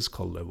on the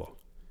physical level.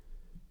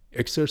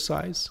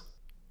 Exercise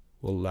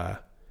will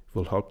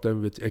help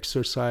them with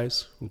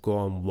exercise. We'll go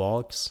on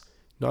walks.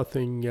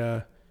 Nothing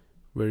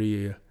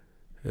very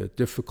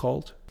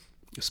difficult,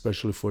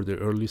 especially for the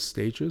early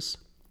stages.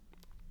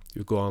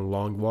 You go on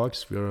long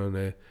walks. We're on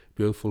a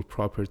beautiful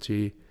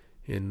property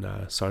in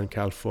Southern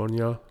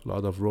California, a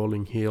lot of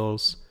rolling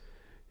hills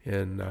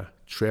and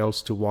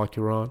trails to walk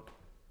around.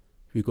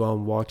 We go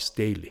on walks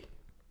daily.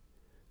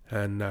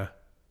 And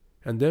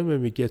then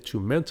when we get to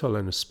mental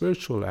and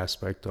spiritual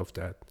aspect of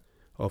that,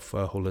 of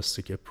a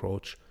holistic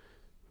approach,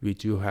 we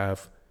do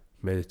have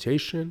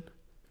meditation,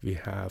 we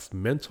have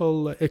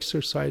mental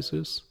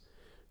exercises,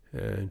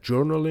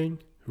 journaling,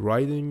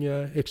 writing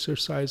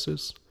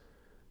exercises,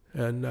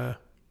 and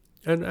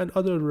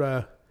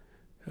other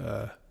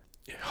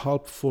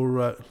help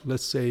for,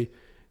 let's say,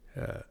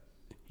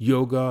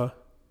 yoga.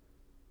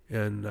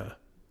 And,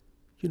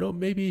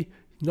 maybe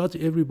not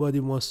everybody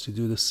wants to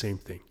do the same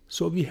thing.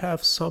 So we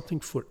have something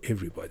for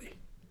everybody.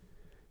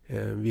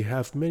 And we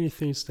have many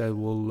things that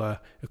will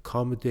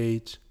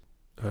accommodate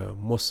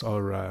most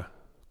our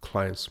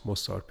clients,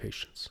 most our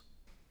patients.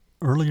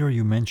 Earlier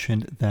you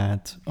mentioned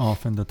that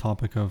often the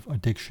topic of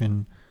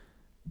addiction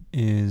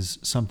is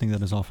something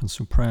that is often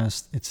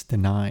suppressed, it's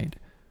denied.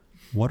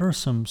 What are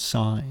some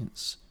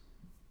signs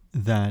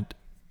that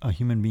a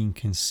human being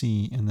can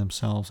see in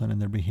themselves and in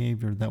their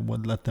behavior that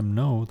would let them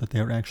know that they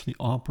are actually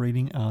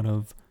operating out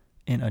of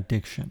an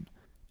addiction?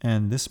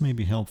 And this may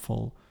be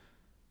helpful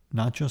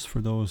not just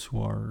for those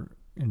who are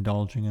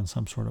indulging in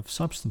some sort of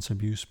substance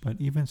abuse, but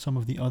even some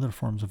of the other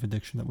forms of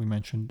addiction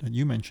that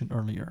you mentioned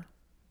earlier.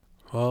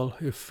 Well,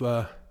 if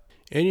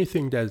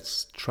anything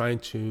that's trying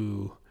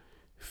to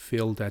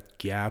fill that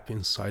gap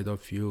inside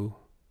of you,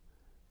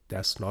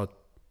 that's not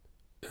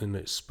in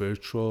a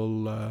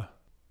spiritual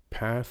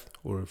path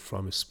or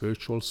from a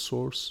spiritual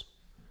source,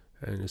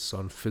 and it's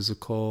on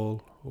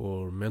physical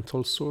or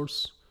mental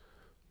source,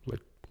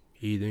 like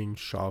eating,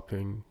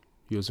 shopping,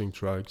 using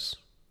drugs,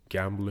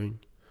 gambling,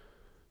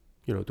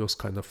 those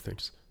kind of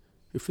things.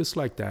 If it's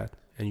like that,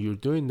 and you're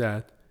doing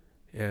that,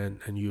 and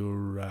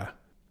you're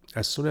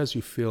as soon as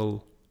you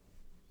feel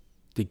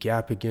the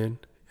gap again,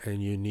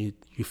 and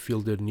you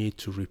feel the need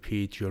to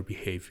repeat your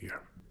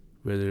behavior,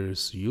 whether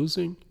it's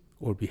using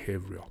or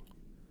behavioral.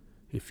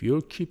 If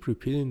you keep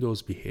repeating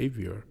those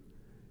behavior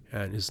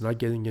and it's not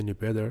getting any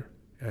better,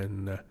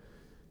 and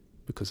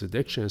because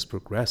addiction is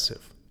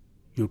progressive,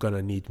 you're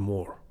gonna need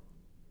more.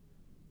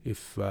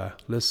 If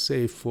let's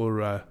say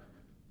for a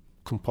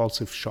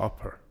compulsive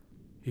shopper,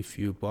 if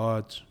you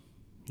bought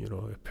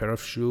a pair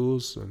of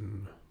shoes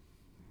and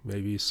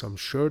maybe some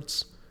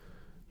shirts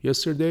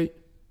yesterday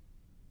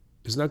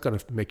is not going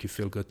to make you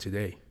feel good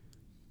today.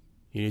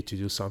 You need to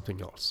do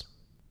something else.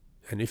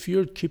 And if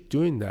you keep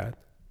doing that,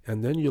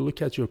 and then you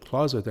look at your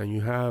closet and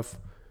you have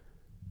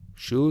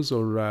shoes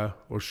or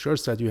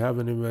shirts that you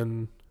haven't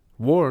even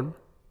worn,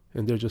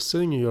 and they're just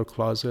sitting in your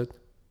closet,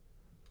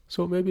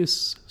 so maybe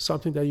it's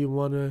something that you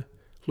want to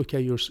look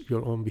at your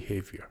own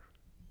behavior.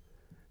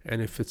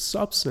 And if it's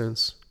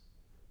substances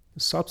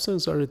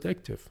are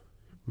addictive.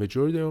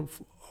 Majority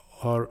of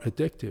are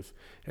addictive,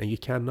 and you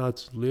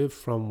cannot live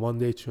from one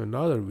day to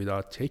another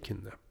without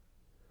taking them.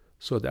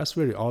 So that's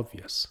very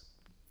obvious.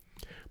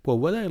 But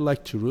what I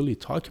like to really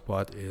talk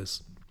about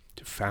is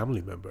the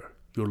family member,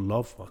 your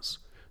loved ones,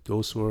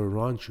 those who are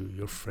around you,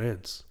 your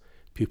friends,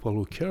 people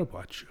who care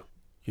about you.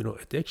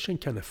 Addiction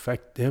can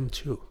affect them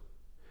too.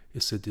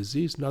 It's a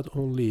disease not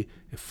only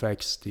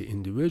affects the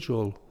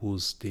individual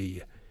who's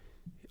the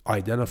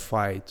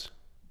identified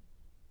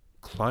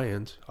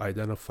client,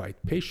 identified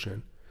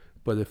patient,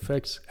 but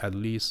affects at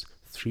least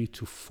 3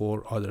 to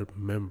 4 other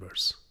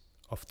members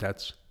of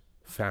that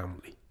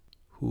family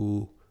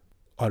who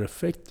are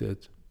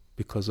affected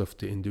because of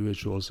the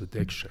individual's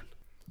addiction.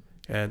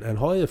 And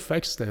how it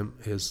affects them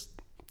is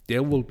they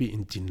will be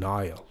in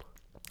denial.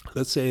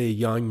 Let's say a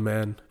young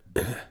man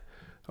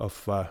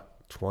of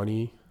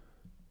 20,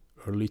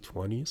 early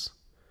 20s,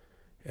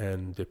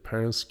 and the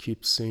parents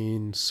keep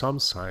seeing some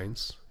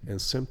signs and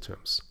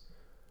symptoms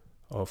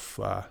of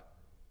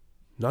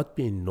not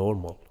being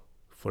normal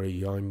for a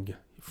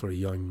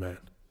young man.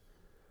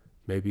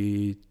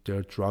 Maybe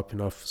they're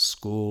dropping off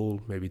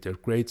school, maybe their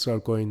grades are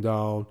going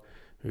down,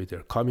 maybe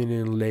they're coming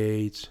in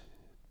late,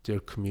 their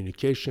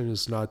communication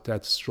is not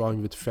that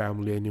strong with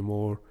family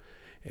anymore,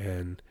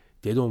 and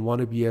they don't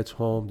want to be at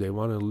home, they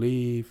want to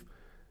leave,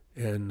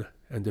 and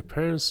the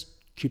parents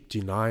keep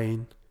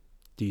denying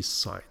these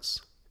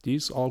signs.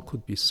 These all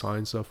could be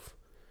signs of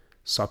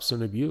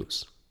substance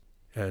abuse.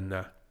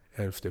 And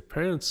if the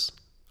parents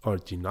are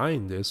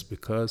denying this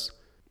because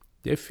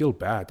they feel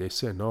bad, they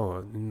say,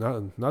 no,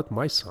 not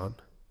my son.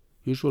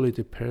 Usually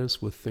the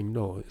parents would think,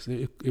 no,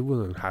 it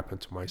wouldn't happen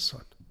to my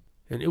son.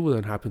 And it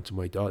wouldn't happen to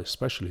my daughter,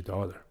 especially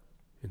daughter.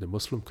 In the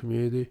Muslim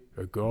community,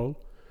 a girl,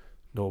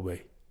 no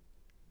way.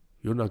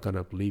 You're not going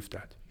to believe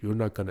that. You're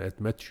not going to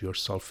admit to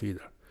yourself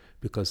either,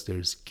 because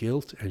there's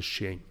guilt and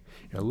shame.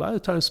 And a lot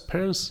of times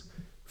parents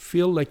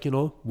feel like,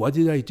 what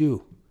did I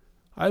do?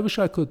 I wish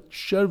I could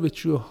share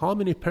with you how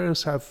many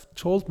parents have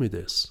told me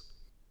this.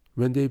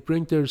 When they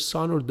bring their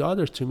son or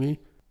daughter to me,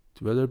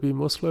 whether it be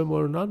Muslim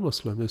or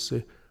non-Muslim, they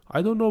say,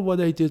 I don't know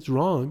what I did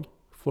wrong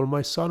for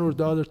my son or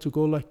daughter to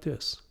go like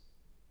this,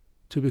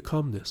 to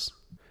become this.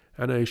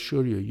 And I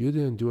assure you, you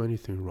didn't do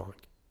anything wrong.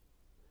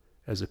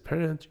 As a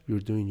parent, you're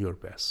doing your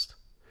best.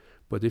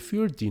 But if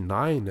you're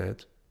denying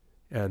it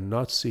and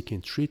not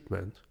seeking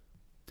treatment,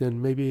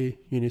 then maybe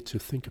you need to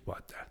think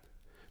about that.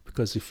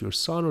 Because if your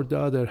son or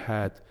daughter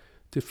had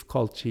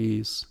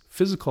difficulties,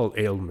 physical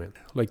ailment,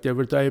 like they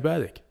were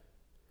diabetic,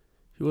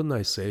 you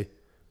wouldn't say,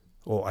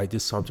 oh, I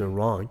did something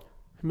wrong.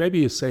 Maybe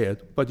you say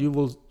it, but you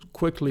will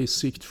quickly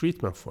seek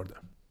treatment for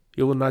them.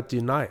 You will not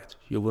deny it.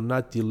 You will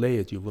not delay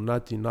it. You will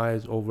not deny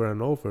it over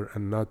and over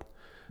and not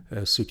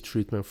seek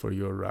treatment for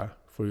your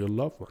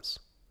loved ones.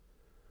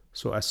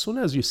 So as soon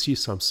as you see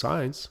some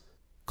signs,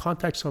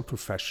 contact some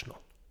professional.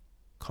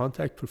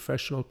 Contact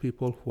professional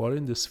people who are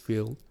in this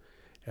field,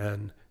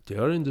 and they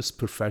are in this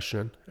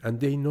profession, and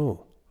they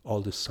know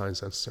all the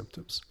signs and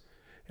symptoms.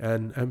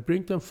 And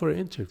bring them for an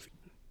interview.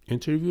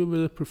 Interview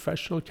with a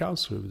professional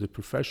counselor, with a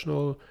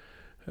professional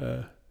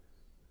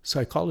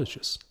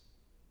psychologist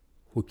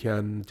who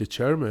can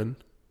determine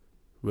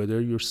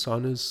whether your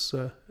son is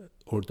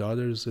or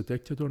daughter is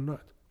addicted or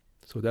not.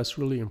 So that's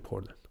really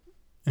important.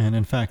 And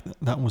in fact,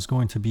 that was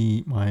going to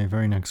be my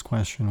very next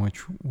question,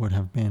 which would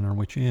have been, or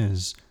which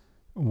is,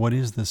 what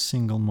is the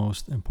single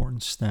most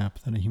important step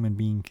that a human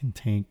being can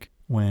take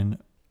when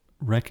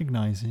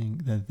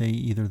recognizing that they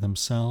either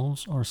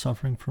themselves are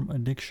suffering from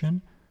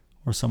addiction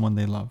or someone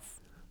they love?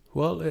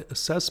 Well,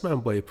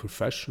 assessment by a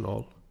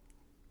professional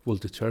will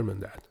determine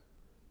that.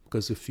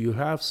 Because if you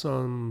have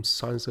some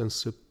signs and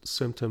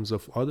symptoms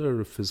of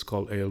other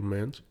physical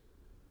ailment,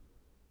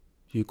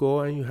 you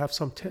go and you have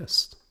some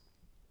tests.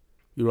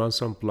 You run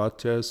some blood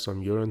tests,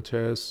 some urine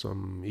tests,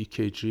 some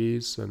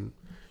EKGs, and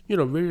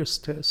various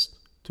tests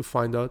to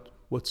find out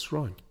what's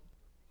wrong,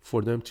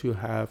 for them to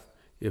have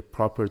a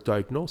proper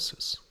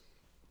diagnosis.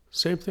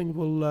 Same thing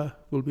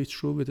will be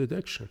true with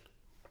addiction.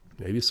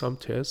 Maybe some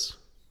tests,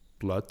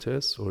 blood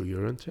tests or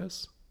urine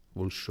tests,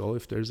 will show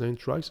if there's any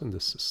drugs in the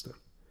system,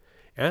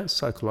 and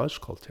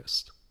psychological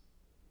tests.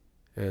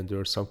 And there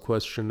are some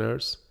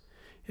questionnaires,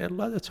 and a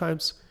lot of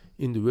times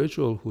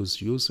individual who's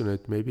using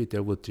it, maybe they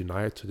would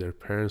deny it to their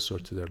parents or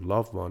to their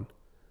loved one,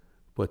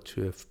 but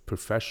to a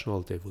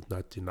professional, they would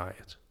not deny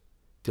it.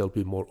 They'll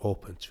be more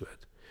open to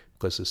it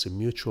because it's a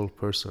mutual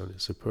person.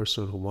 It's a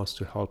person who wants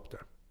to help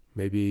them.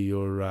 Maybe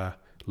your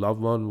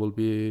loved one will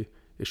be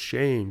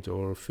ashamed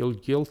or feel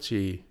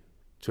guilty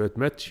to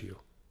admit to you.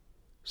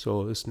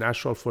 So it's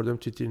natural for them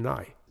to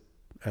deny.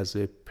 As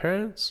a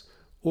parents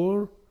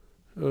or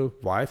a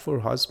wife or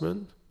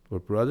husband or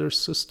brother,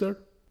 sister,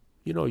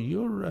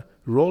 your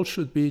role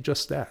should be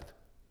just that.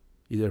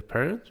 Either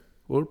parent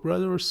or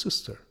brother or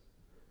sister.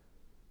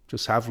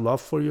 Just have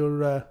love for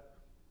your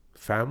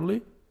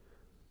family,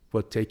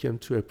 but take them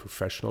to a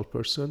professional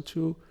person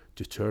to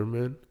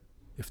determine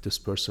if this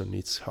person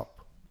needs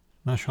help.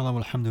 MashaAllah,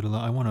 alhamdulillah.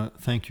 I want to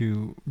thank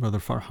you, Brother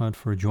Farhad,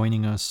 for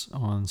joining us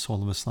on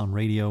Soul of Islam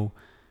Radio,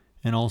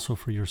 and also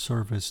for your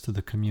service to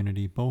the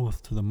community,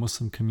 both to the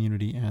Muslim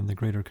community and the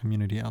greater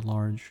community at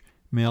large.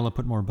 May Allah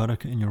put more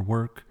barakah in your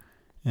work,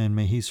 and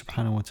may He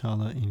subhanahu wa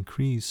ta'ala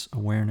increase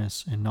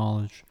awareness and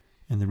knowledge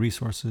and the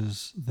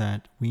resources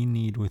that we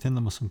need within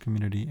the Muslim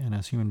community and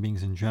as human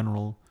beings in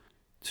general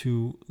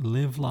to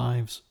live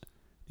lives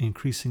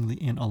increasingly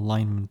in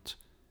alignment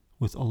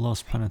with Allah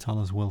subhanahu wa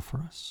ta'ala's will for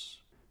us.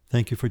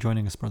 Thank you for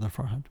joining us, Brother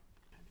Farhad.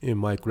 In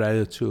my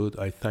gratitude,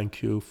 I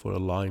thank you for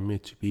allowing me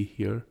to be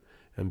here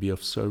and be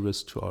of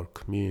service to our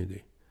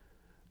community.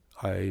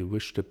 I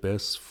wish the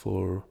best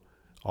for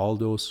all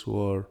those who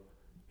are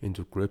in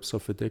the grips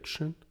of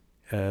addiction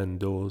and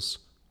those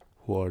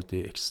who are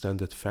the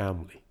extended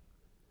family.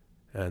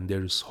 And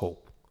there is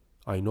hope.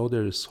 I know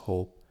there is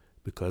hope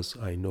because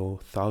I know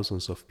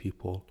thousands of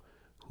people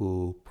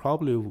who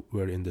probably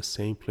were in the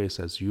same place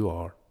as you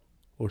are,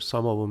 or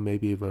some of them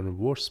maybe even in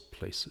worse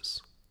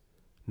places.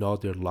 Now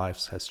their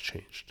lives has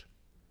changed.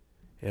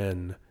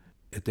 And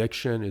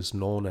addiction is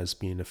known as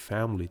being a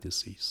family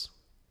disease.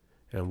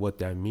 And what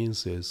that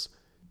means is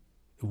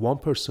if one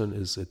person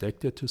is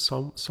addicted to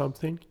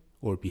something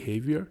or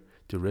behavior,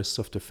 the rest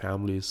of the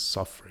family is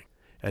suffering.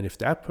 And if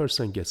that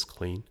person gets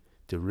clean,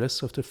 the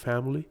rest of the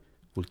family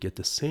will get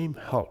the same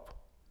help,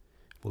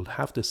 will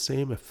have the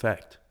same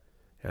effect,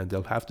 and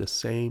they'll have the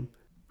same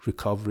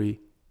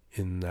recovery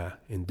in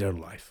their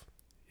life.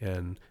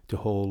 And the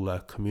whole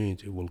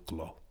community will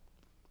glow.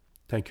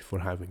 Thank you for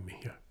having me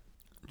here.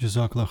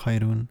 Jazakallah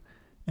khairun.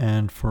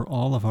 And for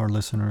all of our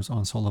listeners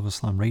on Soul of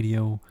Islam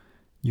Radio,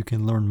 you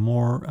can learn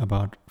more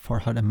about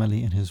Farhad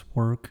Ameli and his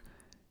work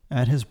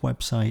at his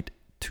website,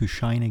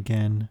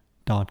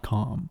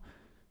 toshineagain.com.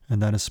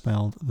 And that is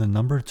spelled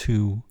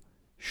 2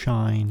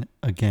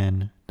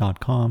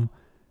 shineagain.com.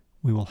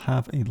 We will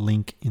have a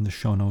link in the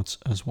show notes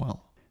as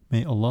well.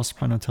 May Allah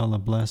subhanahu wa ta'ala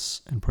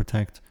bless and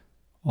protect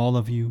all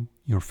of you,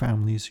 your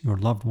families, your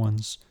loved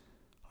ones,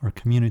 our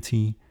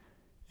community,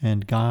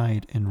 and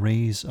guide and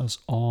raise us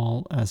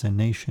all as a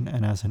nation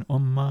and as an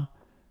ummah,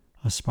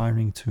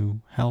 aspiring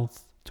to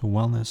health, to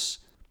wellness,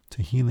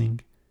 to healing,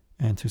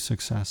 and to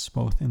success,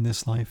 both in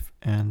this life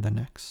and the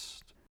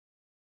next.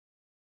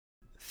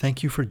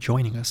 Thank you for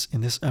joining us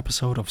in this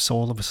episode of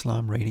Soul of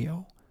Islam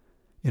Radio.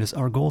 It is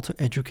our goal to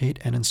educate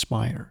and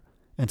inspire,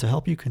 and to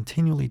help you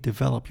continually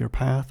develop your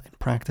path and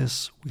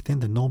practice within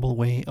the noble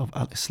way of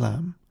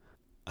Al-Islam.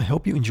 I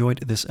hope you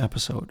enjoyed this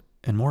episode,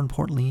 and more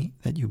importantly,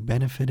 that you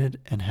benefited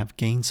and have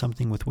gained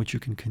something with which you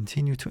can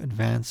continue to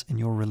advance in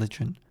your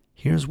religion.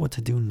 Here's what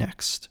to do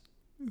next.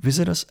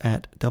 Visit us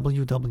at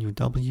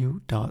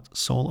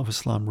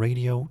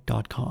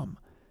www.soulofislamradio.com,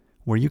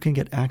 where you can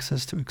get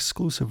access to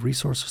exclusive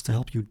resources to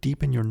help you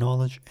deepen your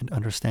knowledge and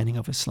understanding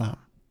of Islam.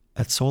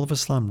 At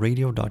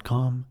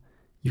soulofislamradio.com,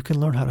 you can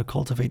learn how to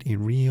cultivate a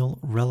real,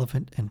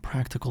 relevant, and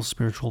practical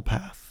spiritual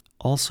path.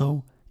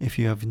 Also, if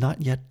you have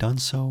not yet done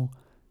so,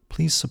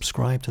 please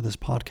subscribe to this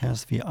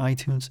podcast via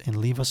iTunes and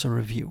leave us a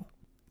review.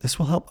 This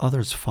will help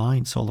others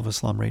find Soul of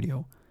Islam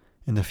Radio,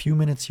 and the few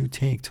minutes you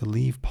take to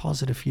leave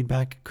positive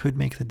feedback could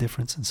make the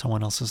difference in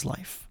someone else's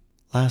life.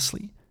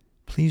 Lastly,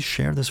 please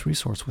share this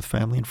resource with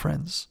family and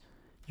friends.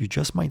 You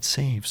just might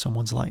save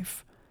someone's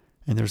life,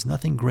 and there's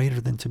nothing greater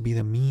than to be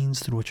the means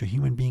through which a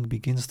human being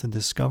begins to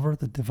discover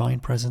the divine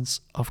presence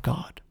of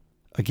God.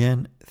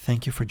 Again,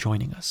 thank you for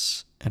joining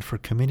us and for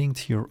committing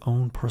to your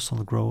own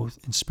personal growth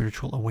and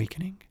spiritual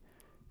awakening.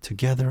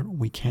 Together,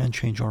 we can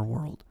change our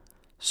world,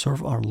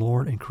 serve our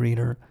Lord and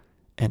Creator,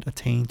 and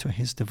attain to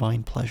His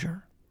divine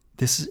pleasure.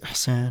 This is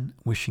Ihsan,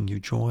 wishing you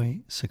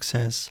joy,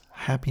 success,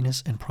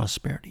 happiness, and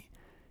prosperity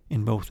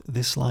in both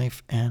this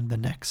life and the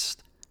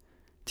next,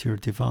 to your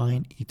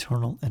divine,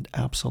 eternal, and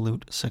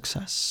absolute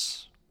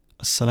success.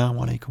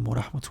 Assalamu alaikum wa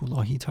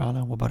rahmatullahi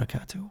ta'ala wa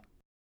barakatuh.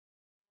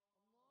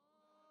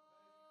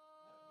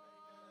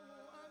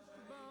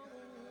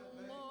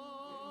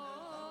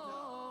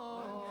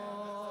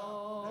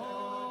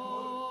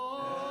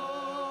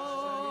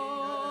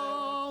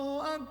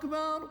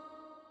 أكبر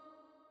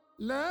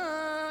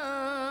لا